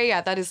Hit. new.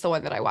 Yeah. That is the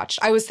one that I watched.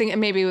 I was thinking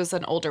maybe it was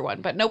an older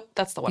one, but nope,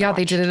 that's the one. I Yeah,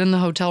 they watched. did it in the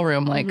hotel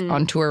room like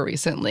on tour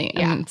recently,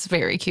 Yeah. and it's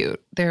very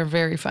cute. They're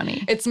very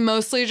funny. It's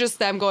mostly just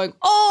them going,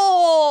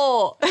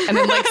 "Oh," And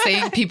then like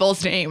saying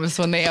people's names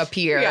when they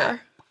appear. Yeah.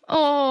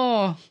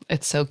 Oh,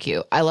 it's so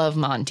cute. I love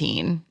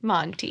Montine.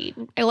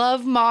 Montine. I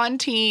love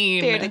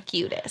Montine. They're the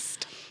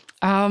cutest.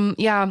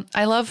 Yeah,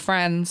 I love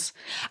Friends.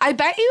 I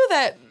bet you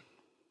that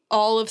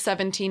all of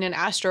 17 and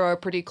Astro are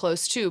pretty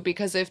close too,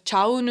 because if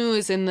Chaunu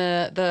is in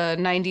the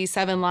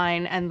 97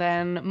 line and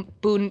then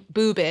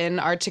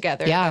Boobin are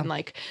together, Yeah. then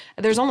like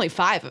there's only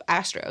 5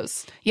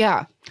 Astros.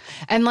 Yeah.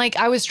 And like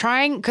I was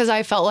trying because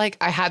I felt like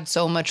I had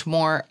so much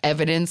more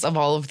evidence of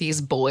all of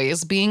these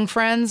boys being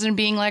friends and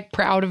being like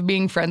proud of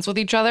being friends with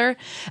each other.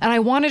 And I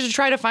wanted to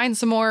try to find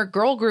some more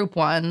girl group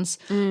ones,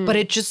 but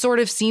it just sort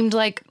of seemed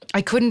like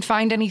I couldn't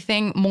find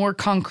anything more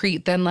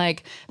concrete than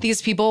like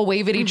these people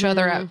wave at each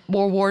other at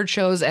award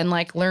shows and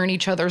like learn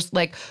each other's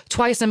like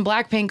Twice and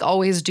Blackpink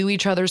always do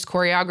each other's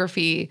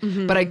choreography,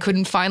 but I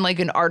couldn't find like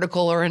an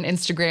article or an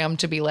Instagram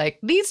to be like,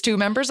 these two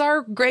members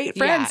are great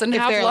friends and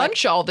if have they're,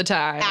 lunch all the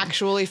time.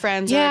 Actual casually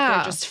friends or if Yeah.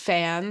 they're just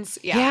fans.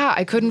 Yeah. Yeah,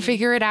 I couldn't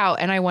figure it out.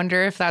 And I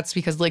wonder if that's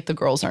because like the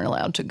girls aren't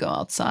allowed to go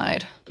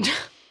outside.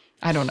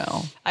 I don't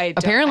know.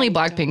 Apparently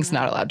Blackpink's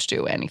not allowed to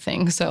do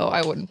anything, so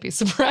I wouldn't be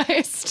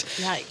surprised.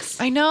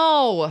 Yikes. I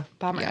know.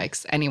 Bummer.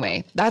 Yikes.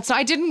 Anyway,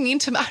 I didn't mean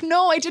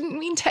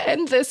to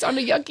end this on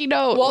a yucky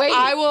note. Well, Wait.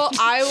 I will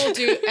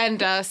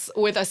end us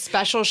with a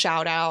special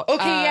shout out.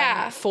 Okay,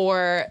 yeah.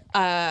 For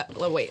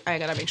wait, I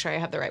gotta make sure I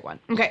have the right one.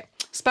 Okay,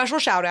 special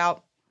shout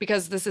out.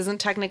 Because this isn't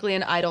technically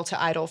an idol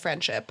to idol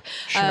friendship.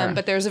 Sure.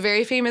 But there's a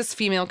very famous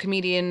female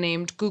comedian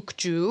named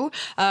Gukju.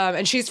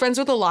 And she's friends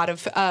with a lot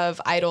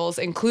of idols,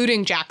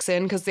 including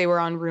Jackson, because they were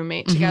on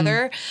Roommate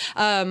together.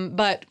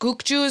 But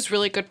Gukju is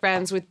really good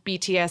friends with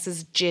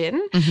BTS's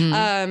Jin.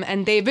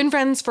 And they've been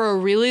friends for a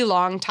really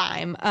long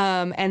time.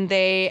 And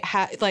they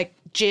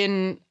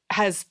Jin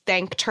has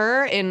thanked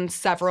her in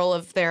several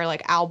of their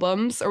like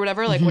albums or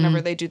whatever. Like whenever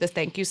they do the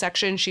thank you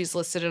section, she's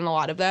listed in a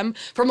lot of them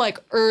from like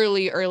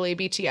early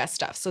BTS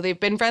stuff. So they've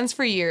been friends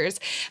for years,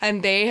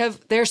 and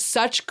they're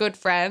such good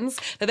friends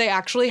that they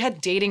actually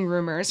had dating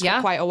rumors for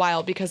quite a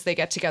while because they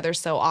get together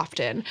so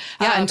often.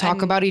 Yeah, and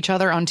talk about each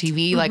other on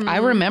TV. Like I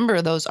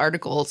remember those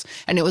articles,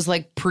 and it was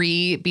like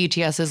pre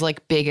BTS's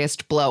like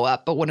biggest blow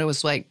up, but when it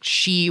was like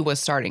she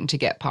was starting to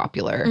get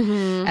popular.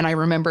 And I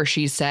remember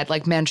she said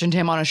like mentioned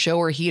him on a show,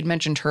 or he had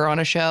mentioned her on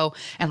a show,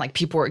 and like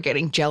people were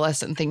getting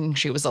jealous and thinking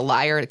she was a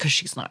liar because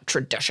she's not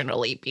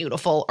traditionally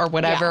beautiful or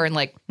whatever. And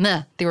like,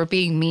 nah, they were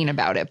being mean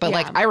about it. But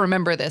like I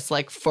remember this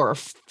like for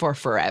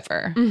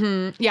forever.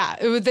 Yeah,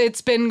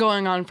 it's been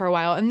going on for a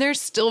while, and they're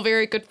still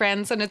very good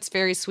friends, and it's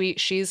very sweet.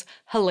 She's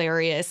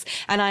hilarious,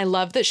 and I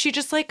love that she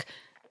just like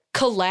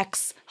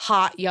collects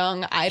hot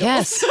young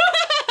idols. Yes.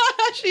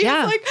 She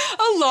has like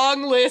a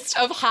long list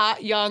of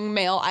hot young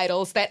male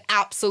idols that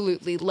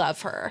absolutely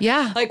love her.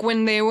 Yeah. Like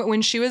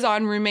when she was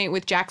on Roommate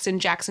with Jackson,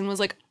 Jackson was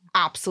like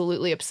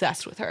absolutely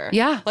obsessed with her.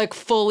 Yeah. Like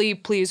fully,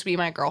 please be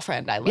my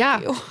girlfriend. I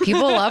love you.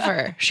 People love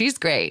her. She's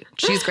great.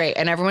 She's great.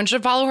 And everyone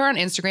should follow her on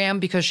Instagram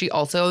because she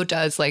also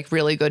does like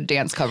really good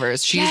dance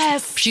covers.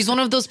 She's one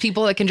of those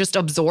people that can just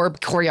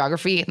absorb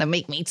choreography and that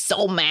make me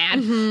so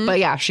mad. But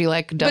yeah, she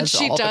like does But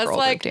she all does the girl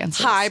like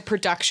dances. high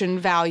production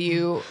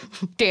value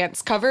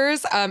dance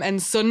covers.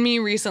 And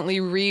Sunmi recently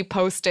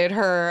reposted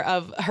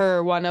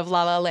her one of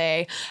La La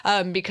Lay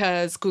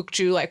because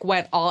Gukju like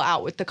went all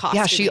out with the costume.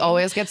 Yeah, she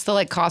always gets the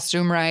like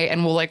costume right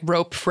and will like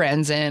rope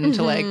friends in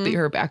to like be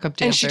her backup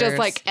dancers. And she does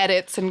like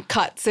edits and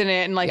cuts in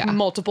it and like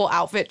multiple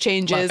outfit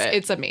changes. Love it.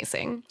 It's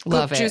amazing.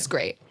 Love Gukju's it.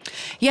 great.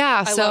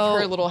 Yeah, I so love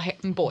her little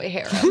boy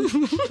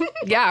harem.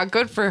 yeah,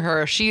 good for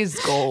her. She's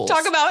goals.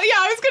 Talk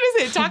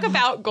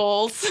about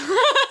goals.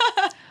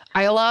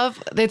 I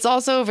love, it's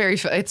also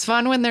it's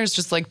fun when there's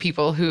just like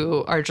people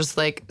who are just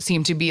like,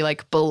 seem to be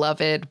like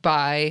beloved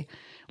by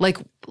like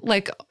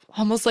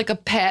almost like a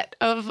pet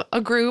of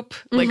a group.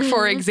 Like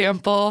for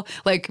example,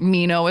 like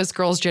Mino is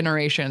Girls'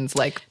 Generations,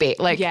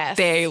 Yes.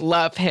 they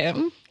love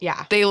him.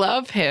 Yeah. They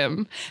love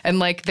him. And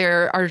like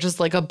there are just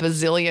like a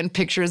bazillion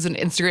pictures and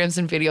Instagrams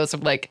and videos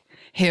of like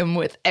him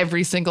with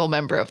every single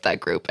member of that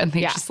group. And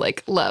they just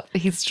like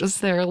he's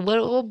just their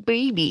little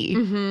baby.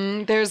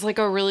 There's like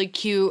a really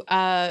cute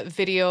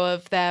video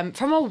of them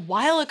from a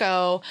while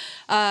ago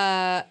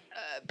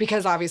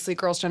because obviously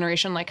Girls'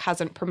 Generation like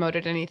hasn't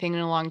promoted anything in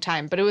a long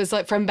time, but it was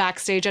like from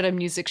backstage at a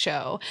music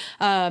show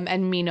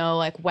and Mino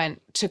like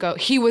went to go.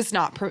 He was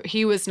not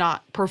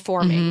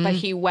performing, but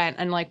he went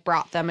and like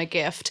brought them a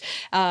gift.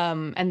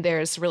 And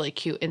there's really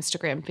cute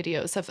Instagram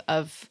videos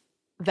of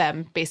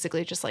them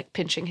basically just like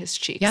pinching his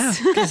cheeks. Yeah,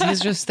 because he's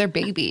just their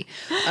baby.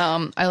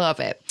 I love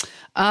it.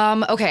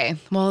 Okay,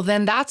 well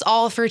then that's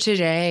all for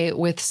today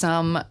with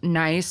some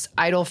nice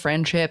idol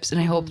friendships.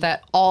 And I hope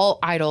that all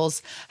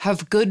idols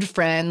have good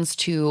friends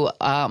to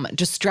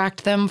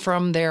distract them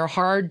from their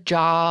hard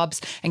jobs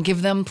and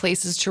give them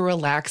places to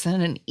relax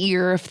and an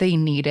ear if they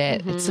need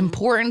it. It's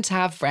important to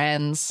have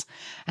friends.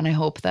 And I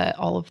hope that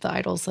all of the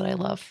idols that I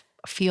love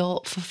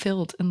feel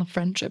fulfilled in the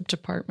friendship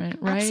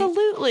department, right?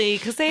 Absolutely,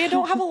 because they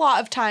don't have a lot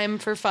of time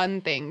for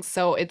fun things.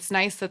 So it's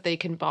nice that they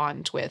can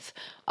bond with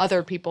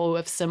other people who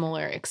have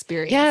similar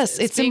experiences. Yes,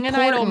 it's being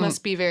important. an idol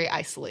must be very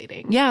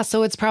isolating. Yeah,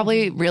 so it's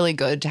probably really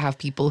good to have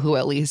people who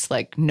at least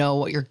like know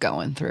what you're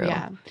going through.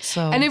 Yeah.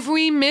 So And if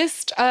we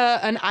missed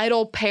an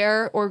idol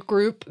pair or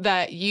group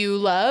that you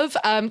love,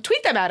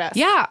 tweet them at us.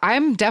 yeah,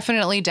 I'm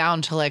definitely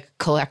down to like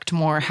collect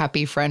more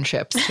happy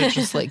friendships to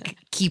just like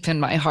keep in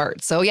my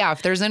heart. So yeah,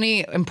 if there's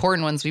any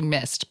important ones we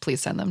missed,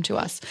 please send them to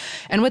us.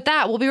 And with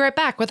that, we'll be right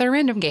back with our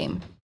random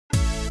game.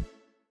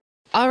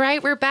 All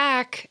right, we're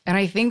back. And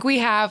I think we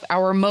have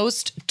our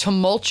most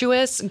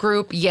tumultuous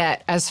group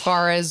yet as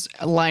far as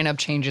lineup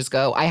changes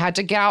go. I had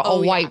to get out a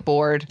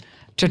whiteboard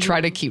to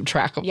try to keep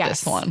track of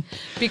this one.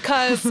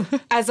 Because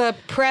as a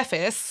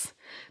preface,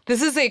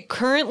 this is a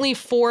currently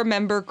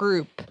 4-member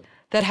group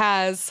that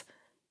has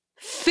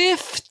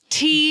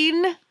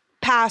 15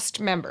 past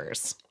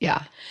members.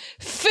 Yeah.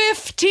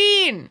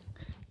 15!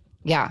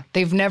 Yeah,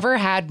 they've never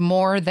had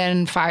more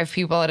than 5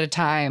 people at a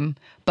time,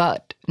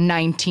 but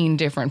 19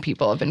 different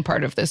people have been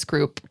part of this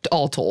group,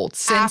 all told,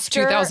 since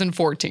After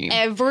 2014.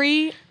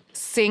 Every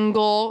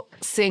single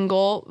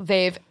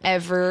they've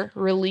ever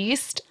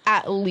released,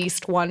 at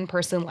least one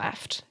person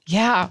left.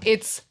 Yeah.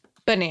 It's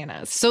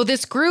bananas. So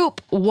this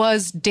group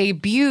was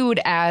debuted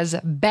as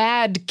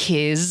Bad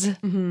Kiz.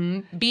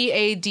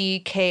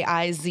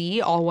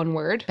 BADKIZ, all one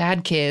word.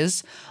 Bad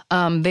Kiz.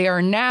 They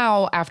are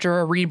now, after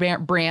a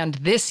rebrand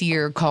this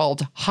year,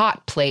 called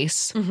Hot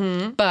Place.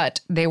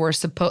 But they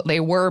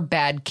were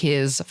Bad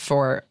Kiz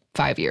for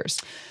 5 years.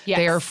 Yes.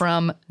 They are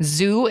from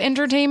Zoo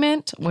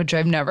Entertainment, which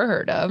I've never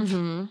heard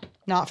of.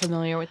 Not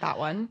familiar with that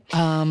one.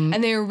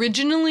 And they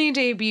originally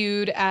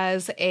debuted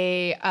as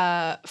a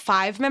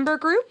 5-member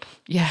group.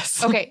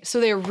 Yes. Okay,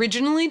 so they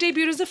originally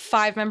debuted as a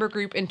 5-member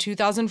group in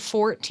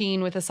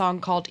 2014 with a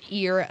song called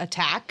Ear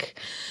Attack.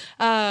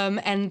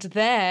 And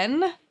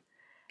then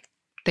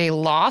They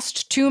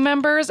lost 2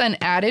 members and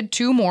added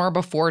 2 more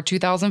before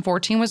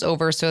 2014 was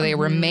over, so they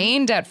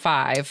remained at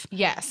 5.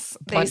 yes,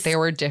 But they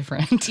were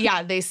different.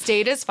 yeah, they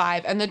stayed as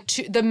 5, and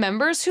the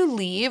members who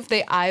leave,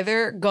 they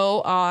either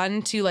go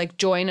on to like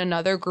join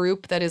another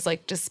group that is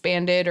like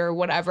disbanded or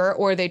whatever,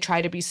 or they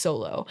try to be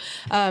solo,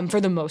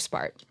 for the most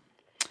part.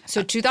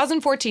 So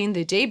 2014,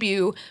 they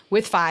debut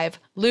with 5,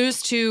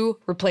 lose 2,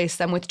 replace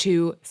them with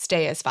 2,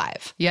 stay as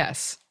 5.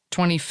 Yes.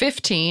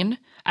 2015,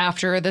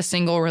 after the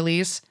single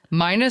release,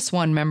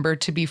 -1 member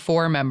to be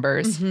 4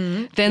 members.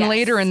 Then Yes.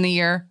 later in the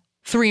year,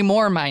 3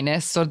 more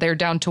minus. So they're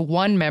down to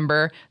 1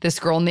 member, this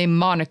girl named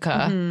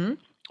Monica,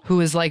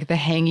 who is like the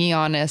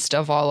hanging-onest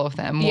of all of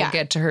them. We'll Yeah.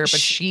 get to her, but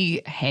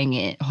she hung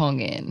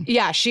in.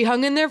 Yeah, she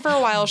hung in there for a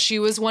while. She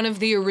was one of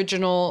the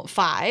original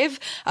 5.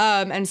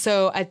 And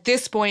so at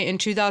this point in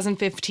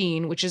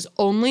 2015, which is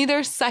only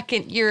their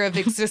 2nd year of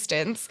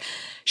existence,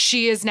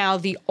 she is now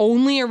the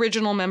only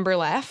original member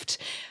left.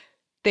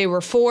 They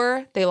were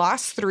 4, they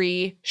lost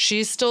 3,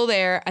 she's still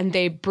there, and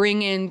they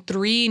bring in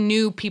 3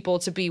 new people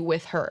to be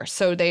with her.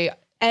 So they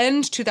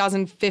end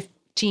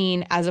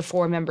 2015 as a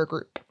 4-member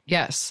group.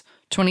 Yes.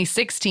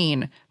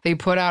 2016, they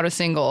put out a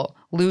single,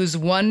 lose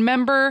 1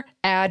 member,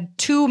 add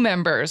 2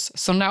 members.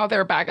 So now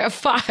they're back at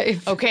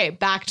 5. Okay,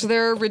 back to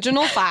their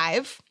original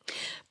 5.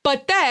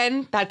 But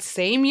then that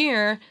same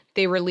year,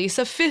 they release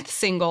a 5th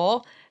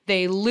single.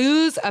 They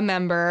lose a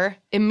member,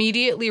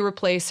 immediately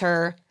replace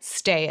her,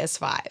 stay as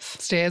 5.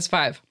 Stay as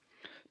 5.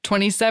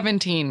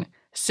 2017,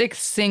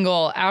 6th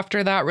single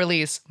after that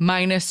release,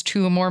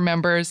 -2 more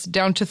members,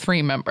 down to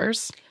 3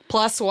 members.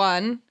 Plus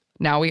 1,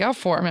 Now we got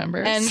 4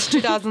 members. and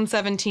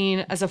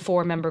 2017 as a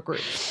 4-member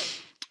group.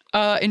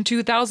 In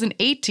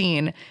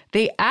 2018,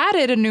 they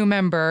added a new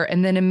member,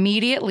 and then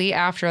immediately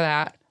after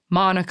that,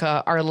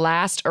 Monica, our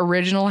last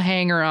original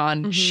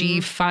hanger-on,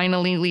 she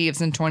finally leaves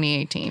in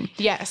 2018.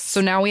 Yes.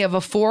 So now we have a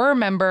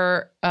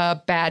 4-member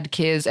Bad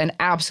Kids, and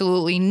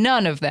absolutely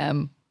none of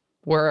them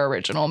were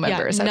original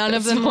members. at none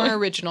of this them point. were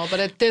original. But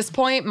at this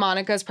point,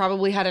 Monica's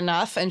probably had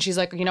enough, and she's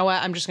like, you know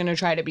what? I'm just going to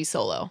try to be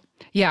solo.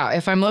 Yeah,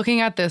 if I'm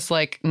looking at this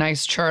like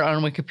nice chart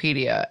on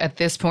Wikipedia, at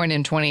this point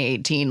in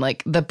 2018,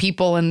 like the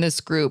people in this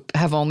group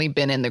have only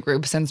been in the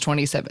group since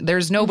 2017.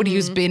 There's nobody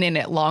who's been in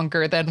it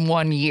longer than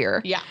 1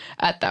 year. Yeah.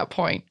 At that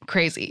point.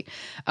 Crazy.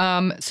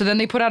 So then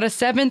they put out a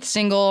 7th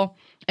single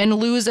and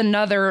lose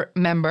another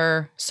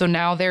member. So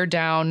now they're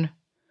down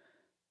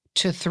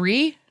to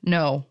 3?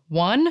 No,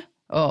 1?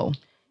 Oh.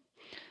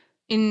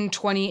 In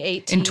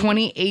 2018. In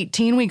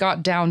 2018, we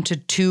got down to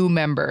 2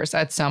 members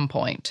at some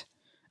point.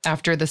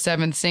 After the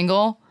 7th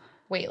single,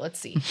 Wait, let's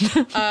see.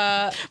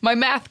 my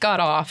math got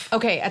off.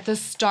 Okay, at the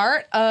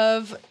start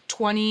of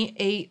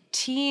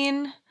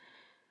 2018,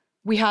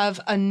 we have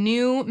a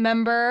new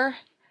member,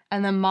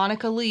 and then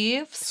Monica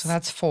leaves. So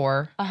that's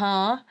 4.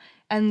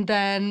 And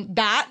then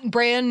that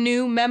brand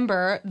new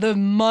member, the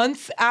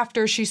month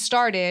after she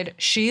started,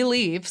 she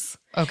leaves.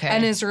 Okay.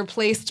 And is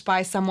replaced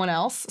by someone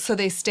else. So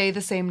they stay the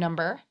same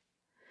number.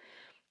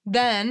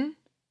 Then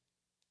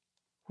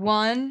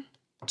 1,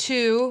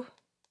 2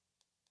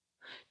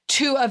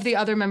 of the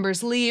other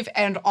members leave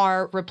and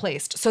are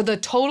replaced. So the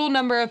total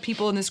number of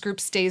people in this group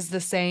stays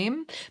the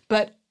same,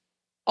 but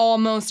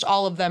almost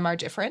all of them are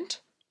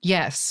different.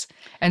 Yes.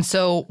 And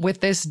so with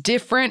this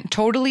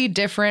totally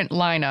different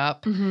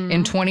lineup,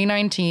 in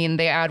 2019,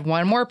 they add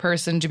 1 more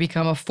person to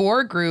become a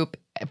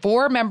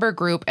 4-member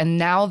group, and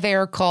now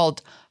they're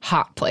called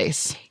Hot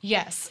Place.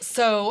 Yes.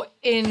 So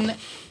in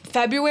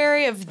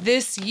February of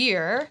this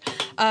year,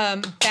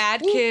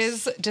 Bad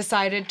Kids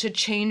decided to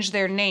change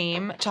their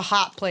name to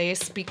Hot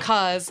Place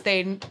because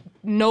they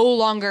no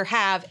longer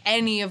have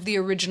any of the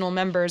original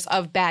members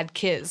of Bad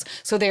Kids.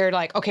 So they're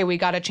like, okay, we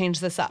got to change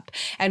this up.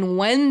 And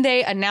when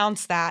they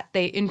announce that,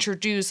 they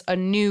introduce a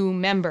new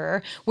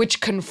member, which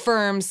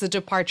confirms the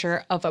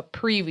departure of a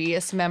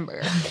previous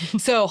member.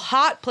 So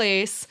Hot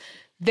Place,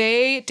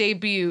 they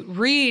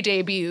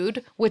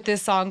re-debuted with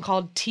this song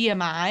called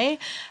TMI,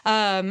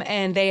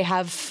 and they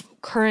have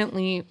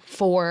currently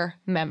 4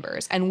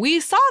 members. And we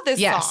saw this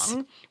Yes.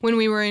 song when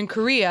we were in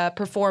Korea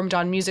performed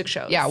on music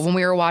shows. Yeah, when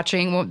we were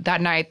watching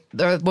that night,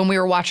 or when we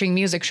were watching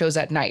music shows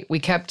at night, we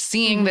kept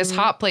seeing this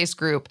Hot Place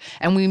group,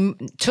 and we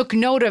took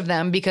note of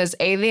them because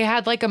they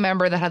had like a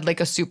member that had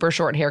like a super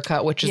short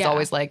haircut, which is Yeah.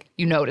 always like,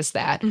 you notice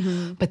that.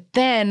 But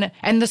then,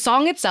 and the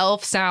song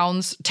itself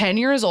sounds 10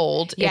 years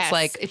old. Yes, It's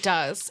like, it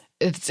does.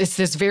 it's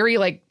this very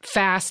like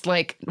fast,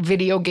 like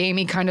video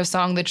gamey kind of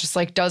song that just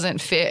like doesn't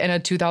fit in a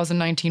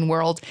 2019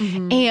 world.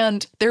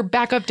 And their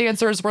backup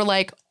dancers were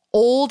like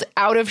old,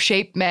 out of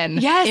shape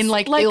men in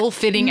like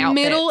ill-fitting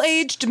outfits.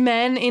 Middle-aged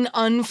men in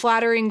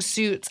unflattering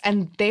suits,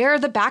 and they're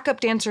the backup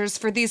dancers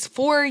for these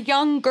 4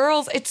 young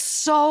girls. It's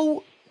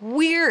so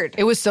weird.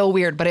 It was so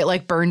weird, but it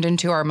like burned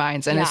into our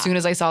minds. And Yeah. as soon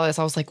as I saw this,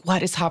 I was like,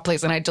 what is Hot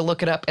Place? And I had to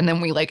look it up. And then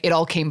we like, it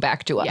all came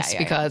back to us Yeah,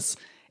 because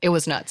it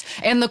was nuts.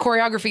 And the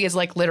choreography is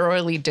like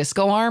literally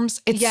disco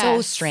arms. It's so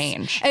Yes.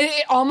 strange. And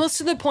it, almost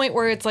to the point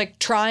where it's like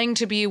trying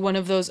to be one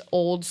of those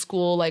old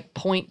school like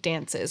point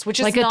dances, which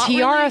is Like a not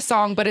Tiara really,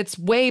 song, but it's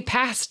way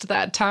past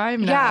that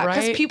time now, yeah,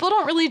 because right? people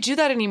don't really do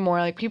that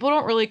anymore. Like people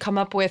don't really come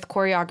up with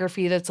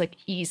choreography that's like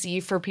easy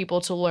for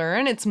people to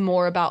learn. It's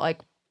more about like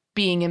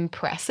being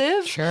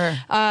impressive. Sure.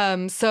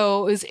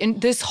 So it was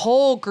in this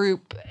whole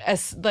group,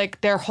 as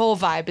like their whole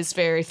vibe is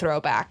very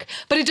throwback,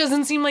 but it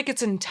doesn't seem like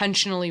it's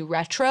intentionally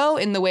retro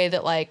in the way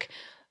that like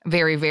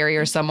Very, very,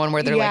 or someone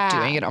where they're like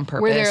doing it on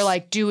purpose. where they're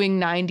like doing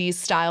 90s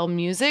style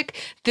music.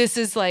 This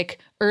is like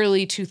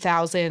early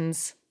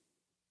 2000s.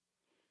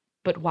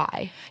 But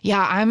why?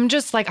 Yeah, I'm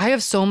just like, I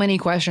have so many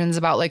questions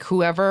about like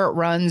whoever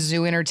runs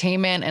Zoo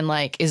Entertainment and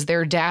like, is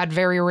their dad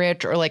very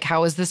rich or like,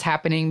 how is this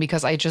happening?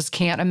 Because I just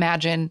can't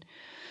imagine.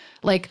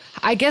 Like,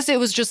 I guess it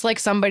was just like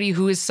somebody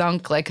who has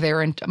sunk like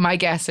my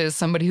guess is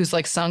somebody who's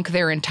like sunk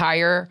their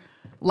entire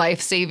life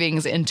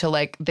savings into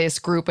like this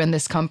group and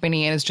this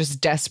company and is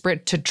just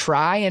desperate to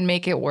try and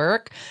make it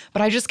work.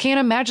 But I just can't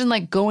imagine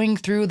like going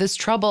through this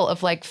trouble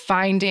of like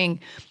finding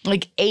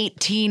like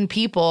 18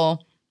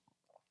 people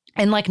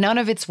and like none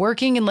of it's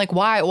working. And like,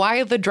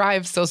 why the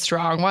drive so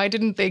strong? Why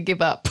didn't they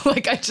give up?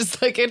 Like, I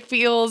just like, it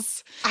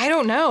feels. I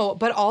don't know.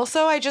 But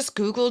also, I just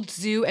Googled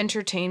Zoo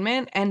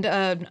Entertainment and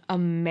an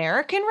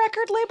American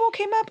record label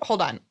came up.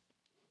 Hold on.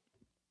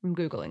 I'm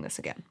Googling this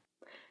again.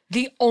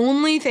 The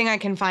only thing I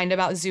can find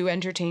about Zoo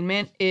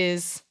Entertainment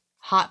is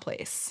Hot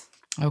Place.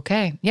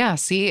 Okay. Yeah.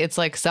 See, it's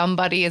like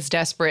somebody is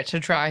desperate to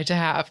try to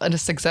have a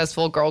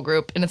successful girl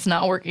group and it's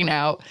not working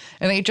out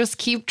and they just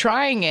keep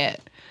trying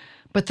it.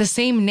 But the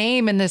same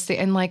name and this,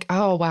 and like,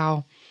 oh,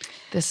 wow,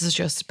 this is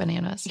just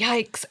bananas.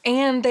 Yikes.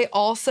 And they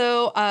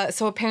also,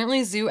 so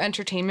apparently Zoo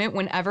Entertainment,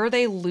 whenever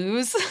they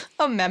lose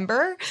a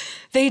member,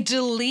 they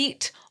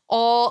delete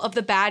all of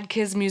the Bad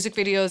Kids music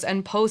videos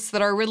and posts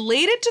that are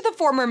related to the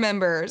former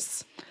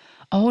members.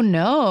 Oh,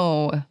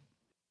 no.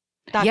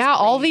 That's yeah,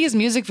 all crazy. these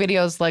music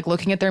videos, like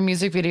looking at their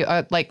music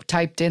video, like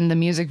typed in the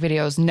music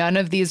videos, none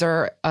of these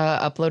are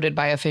uploaded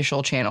by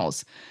official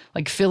channels,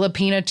 like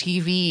Filipina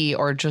TV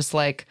or just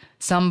like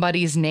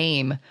somebody's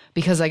name,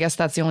 because I guess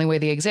that's the only way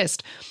they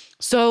exist.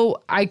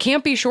 So I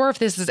can't be sure if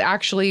this is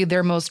actually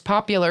their most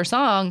popular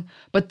song,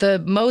 but the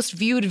most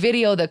viewed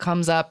video that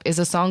comes up is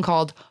a song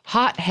called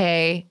Hot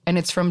Hey, and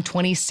it's from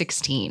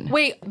 2016.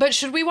 Wait, but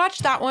should we watch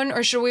that one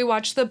or should we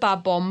watch the Ba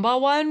Bomba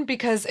one?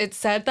 Because it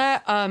said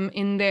that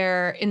in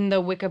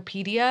the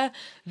Wikipedia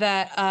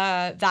that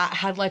that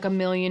had like 1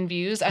 million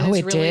views and Oh, it's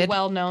it really did?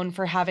 well known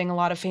for having a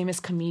lot of famous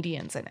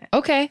comedians in it.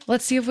 Okay,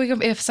 let's see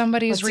if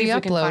somebody's Let's see if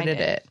we can find re-uploaded it.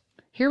 it.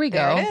 Here we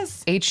There go. it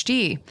is.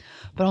 HD.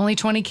 But only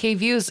 20K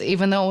views,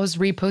 even though it was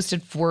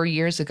reposted 4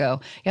 years ago.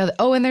 Yeah.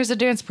 Oh, and there's a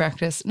dance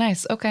practice.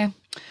 Nice. Okay.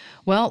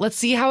 Well, let's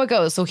see how it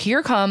goes. So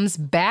here comes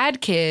Bad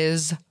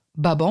Kids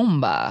Ba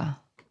Bomba.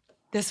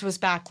 This was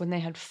back when they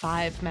had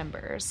 5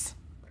 members.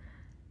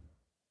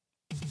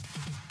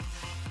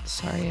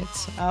 Sorry,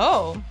 it's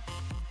Oh.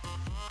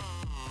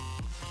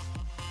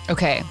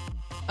 okay.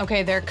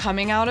 Okay, they're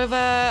coming out of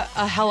a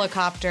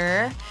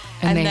helicopter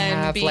And they then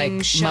have, being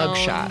like, shown,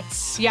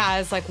 mugshots. Yeah,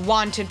 as like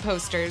wanted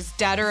posters,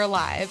 dead or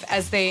alive,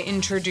 as they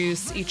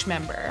introduce each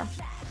member.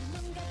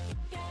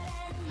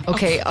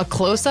 Okay, a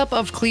close up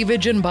of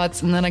cleavage and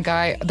butts, and then a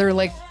guy. They're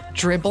like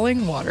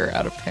dribbling water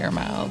out of their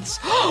mouths.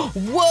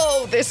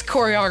 Whoa, this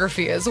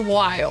choreography is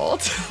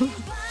wild.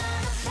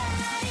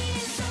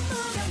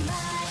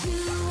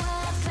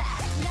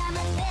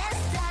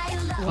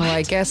 Well,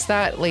 I guess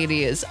that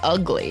lady is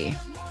ugly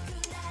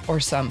or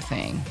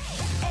something.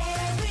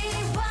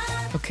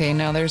 Okay,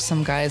 now there's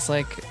some guys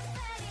like,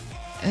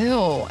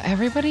 ew,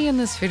 everybody in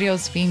this video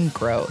is being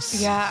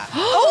gross. Yeah.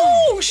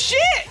 Oh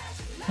shit!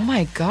 Oh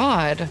my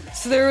God.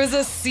 So there was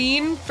a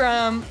scene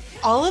from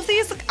all of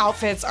these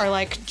outfits are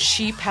like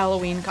cheap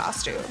Halloween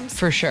costumes.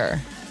 For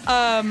sure.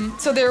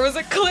 So there was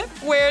a clip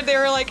where they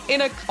were like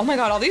in a, oh my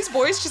God, all these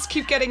boys just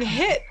keep getting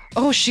hit.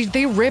 Oh,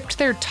 they ripped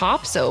their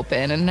tops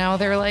open and now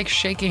they're like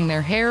shaking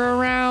their hair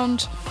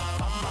around.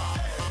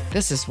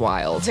 This is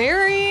wild.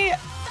 Very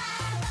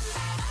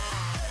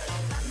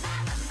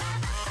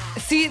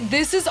See,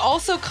 this is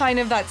also kind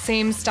of that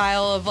same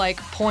style of like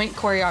point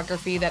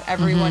choreography that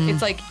everyone,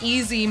 it's like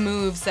easy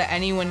moves that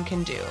anyone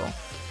can do.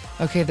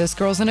 Okay, this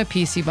girl's in a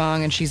PC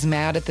bong and she's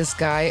mad at this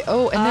guy.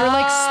 Oh, and they're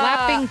like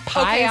slapping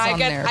pies on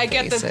their I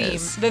get the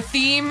faces. theme. The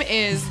theme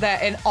is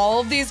that in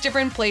all of these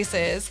different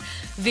places,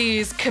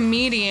 these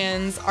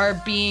comedians are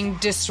being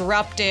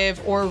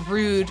disruptive or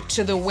rude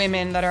to the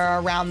women that are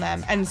around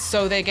them, and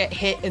so they get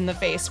hit in the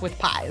face with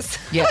pies.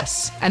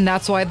 Yes, and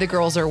that's why the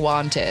girls are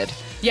wanted.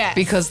 Yes.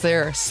 Because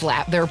they're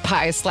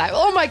pie slap.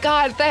 Oh my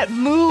God, that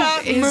move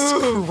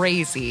is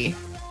crazy.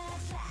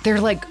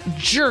 They're like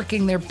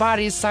jerking their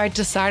bodies side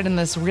to side in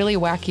this really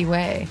wacky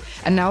way.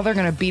 And now they're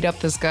gonna beat up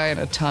this guy in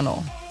a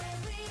tunnel.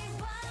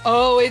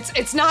 Oh,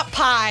 it's not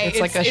pie. It's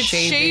like a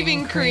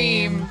shaving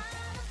cream.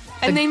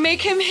 And they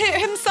make him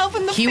hit himself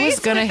in the face. He was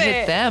gonna with hit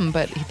it. them,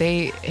 but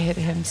they hit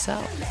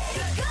himself.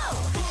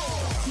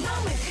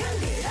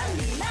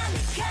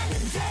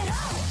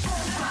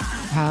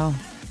 Wow.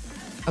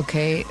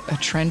 Okay, a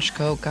trench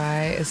coat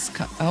guy is.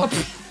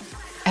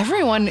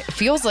 Everyone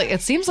feels like,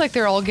 it seems like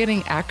they're all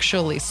getting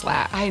actually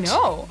slapped. I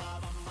know.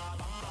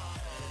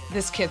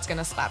 This kid's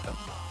gonna slap him.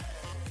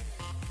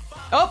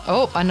 Oh,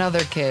 Oh, another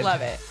kid.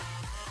 love it.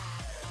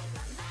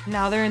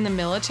 Now they're in the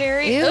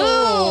military. Ew.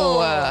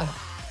 Ooh.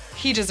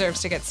 He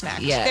deserves to get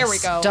smacked. Yes. There we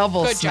go.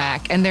 Double Good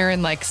smack. job. And they're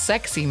in like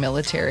sexy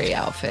military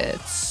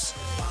outfits.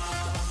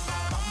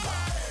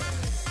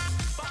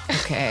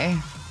 Okay.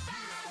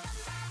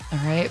 All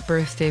right,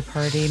 birthday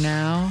party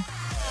now.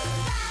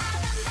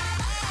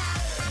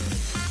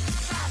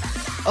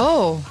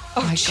 Oh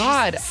my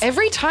God. Jesus.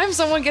 Every time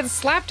someone gets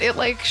slapped, it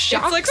like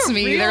shocks like a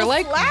me. real They're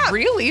like slap.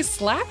 really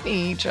slapping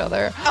each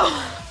other.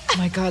 Oh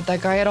my God,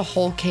 that guy had a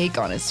whole cake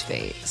on his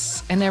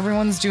face. And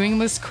everyone's doing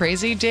this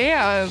crazy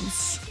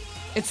dance.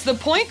 It's the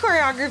point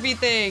choreography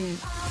thing.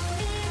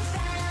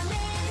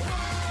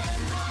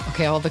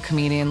 Okay, all the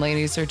comedian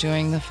ladies are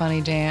doing the funny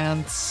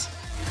dance.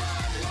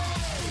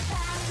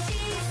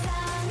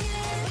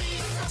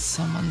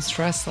 Someone's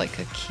dressed like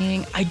a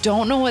king. I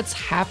don't know what's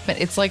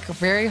happening. It's like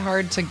very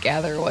hard to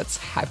gather what's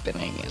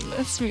happening in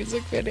this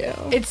music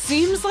video. It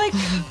seems like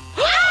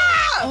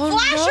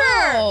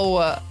Flasher!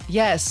 No.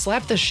 Yes,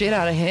 slap the shit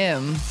out of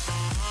him.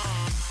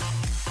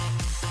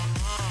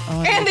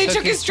 Oh, and they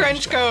took his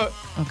trench coat.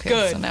 Okay,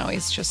 Good. so now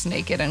he's just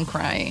naked and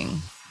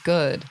crying.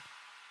 Good.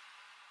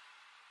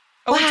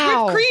 Oh, Wow. it's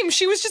whipped cream.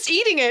 She was just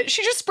eating it.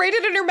 She just sprayed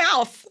it in her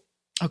mouth.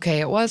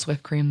 Okay, it was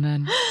whipped cream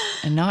then,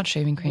 and not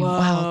shaving cream.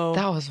 Wow, Whoa.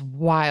 that was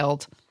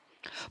wild.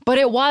 But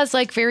it was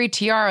like very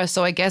tiara,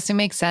 so I guess it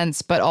makes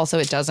sense. But also,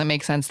 it doesn't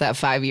make sense that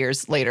 5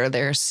 years later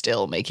they're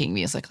still making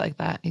music like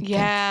that. You'd think.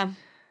 Yeah.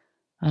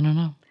 I don't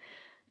know.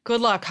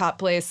 Good luck, Hot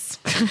Place.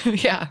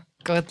 Yeah,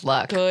 good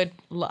luck. Good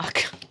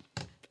luck.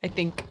 I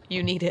think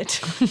you need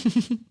it.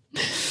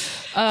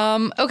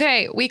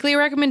 Okay, weekly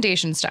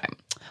recommendations time.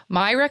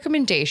 My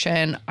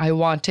recommendation, I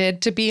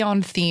wanted to be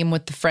on theme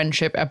with the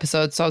friendship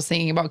episode. So I was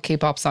thinking about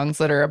K-pop songs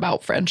that are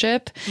about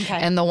friendship. Okay.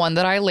 And the one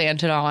that I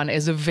landed on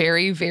is a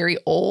very, very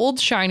old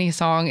SHINee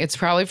song. It's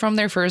probably from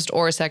their first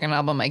or second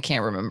album. I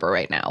can't remember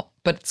right now.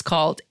 But it's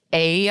called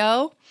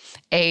Ayo.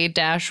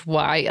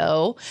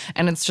 A-Y-O,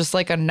 and it's just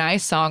like a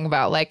nice song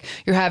about like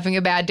you're having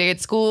a bad day at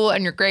school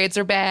and your grades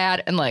are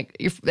bad and like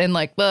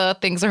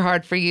things are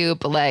hard for you,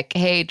 but like,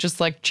 hey,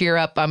 just like cheer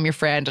up, I'm your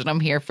friend and I'm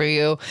here for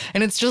you.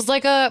 And it's just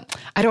like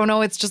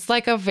it's just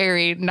like a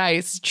very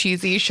nice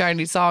cheesy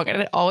SHINee song,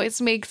 and it always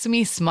makes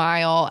me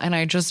smile, and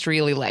I just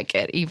really like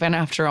it even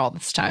after all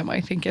this time.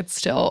 I think it's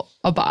still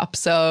a bop.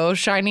 So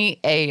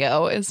SHINee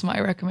Ayo is my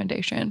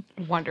recommendation.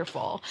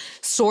 Wonderful.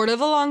 Sort of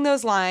along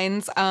those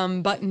lines,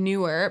 but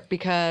newer,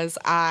 because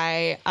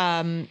I,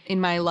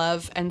 in my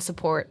love and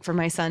support for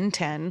my son,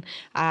 10,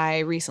 I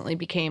recently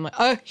became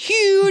a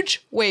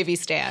huge Wavy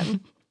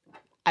stan.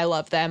 I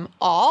love them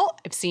all.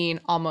 I've seen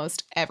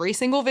almost every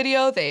single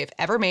video they've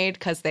ever made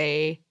because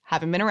they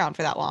haven't been around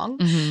for that long.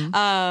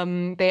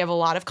 They have a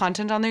lot of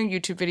content on their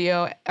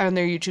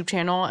YouTube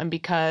channel, and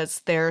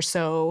because they're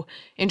so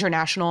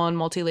international and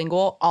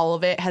multilingual, all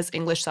of it has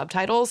English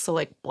subtitles. So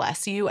like,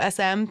 bless you,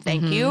 SM.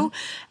 Thank you.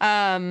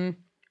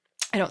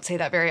 I don't say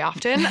that very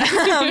often.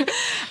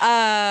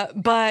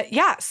 But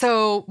yeah,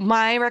 so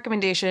my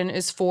recommendation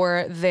is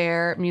for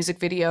their music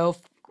video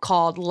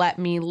called Let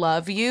Me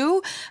Love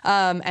You.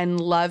 And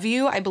love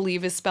you, I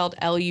believe, is spelled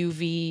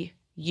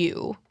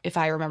L-U-V-U, if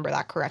I remember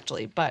that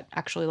correctly. But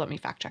actually, let me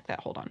fact check that.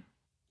 Hold on.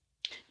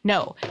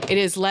 No, it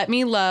is Let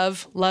Me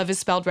Love. Love is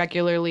spelled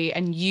regularly,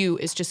 and you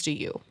is just a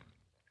U.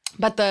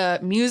 But the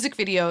music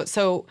video,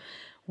 so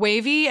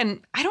Wavy,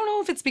 and I don't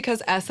know if it's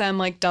because SM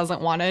like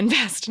doesn't want to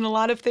invest in a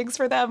lot of things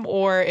for them,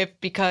 or if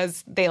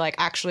because they like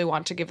actually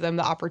want to give them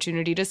the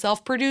opportunity to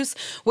self-produce.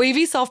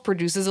 Wavy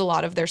self-produces a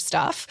lot of their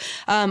stuff,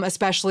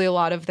 especially a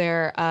lot of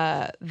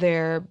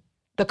the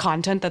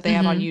content that they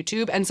have on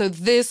YouTube. And so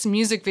this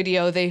music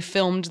video, they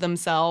filmed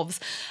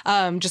themselves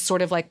just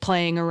sort of like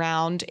playing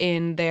around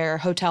in their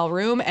hotel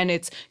room, and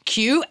it's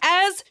cute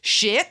as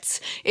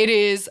shit. It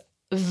is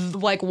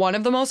like one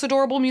of the most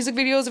adorable music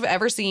videos I've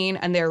ever seen,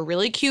 and they're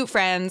really cute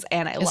friends,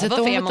 and I Is love it a the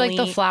family. one with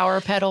like the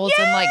flower petals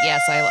and like I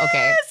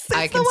It's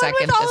can the one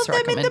second with all this of them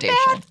in the recommendation.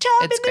 bathtub,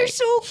 It's and they're great.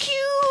 so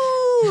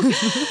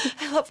cute.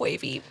 I love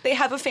Wavy. They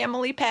have a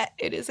family pet.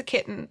 It is a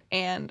kitten,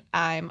 and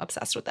I'm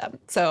obsessed with them.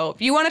 So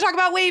if you want to talk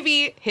about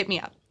Wavy, hit me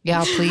up.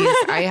 Yeah, please.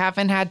 I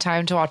haven't had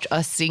time to watch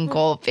a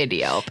single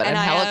video, but And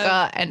I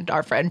Angelica and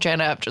our friend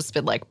Jenna have just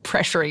been like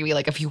pressuring me,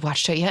 like, have you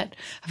watched it yet?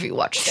 Have you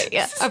watched it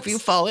yet? Have you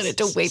fallen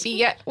into Wavy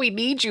yet? We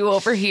need you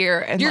over here.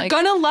 And You're like,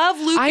 gonna love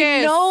Lucas.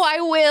 I know I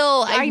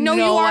will. I know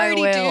you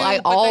already will. do. I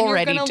but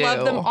already then you're do. gonna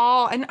love them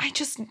all. And I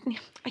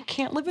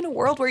can't live in a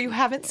world where you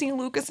haven't seen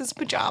Lucas's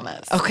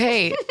pajamas.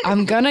 Okay,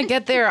 I'm gonna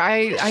get there.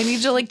 I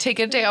need to like take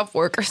a day off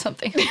work or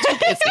something. I'm too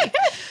busy.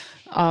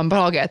 But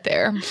I'll get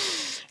there.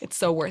 It's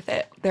so worth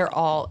it. They're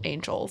all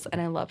angels, and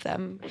I love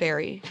them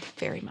very,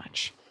 very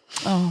much.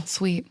 Oh,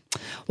 sweet.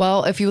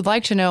 Well, if you would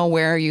like to know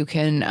where you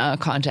can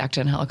contact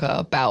Angelica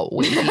about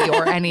Wavy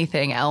or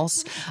anything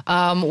else,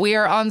 we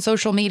are on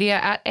social media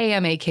at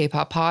AMA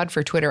K-Pop Pod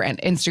for Twitter and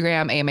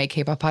Instagram,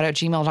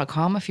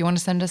 amaKpopPod@gmail.com if you want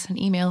to send us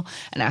an email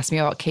and ask me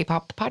about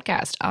K-Pop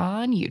podcast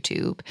on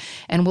YouTube.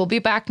 And we'll be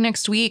back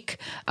next week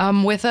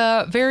with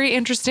a very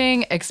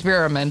interesting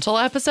experimental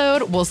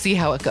episode. We'll see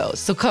how it goes.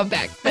 So come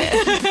back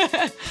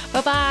then.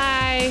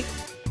 Bye-bye.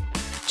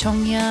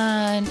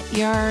 Chonghyun,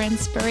 your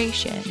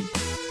inspiration.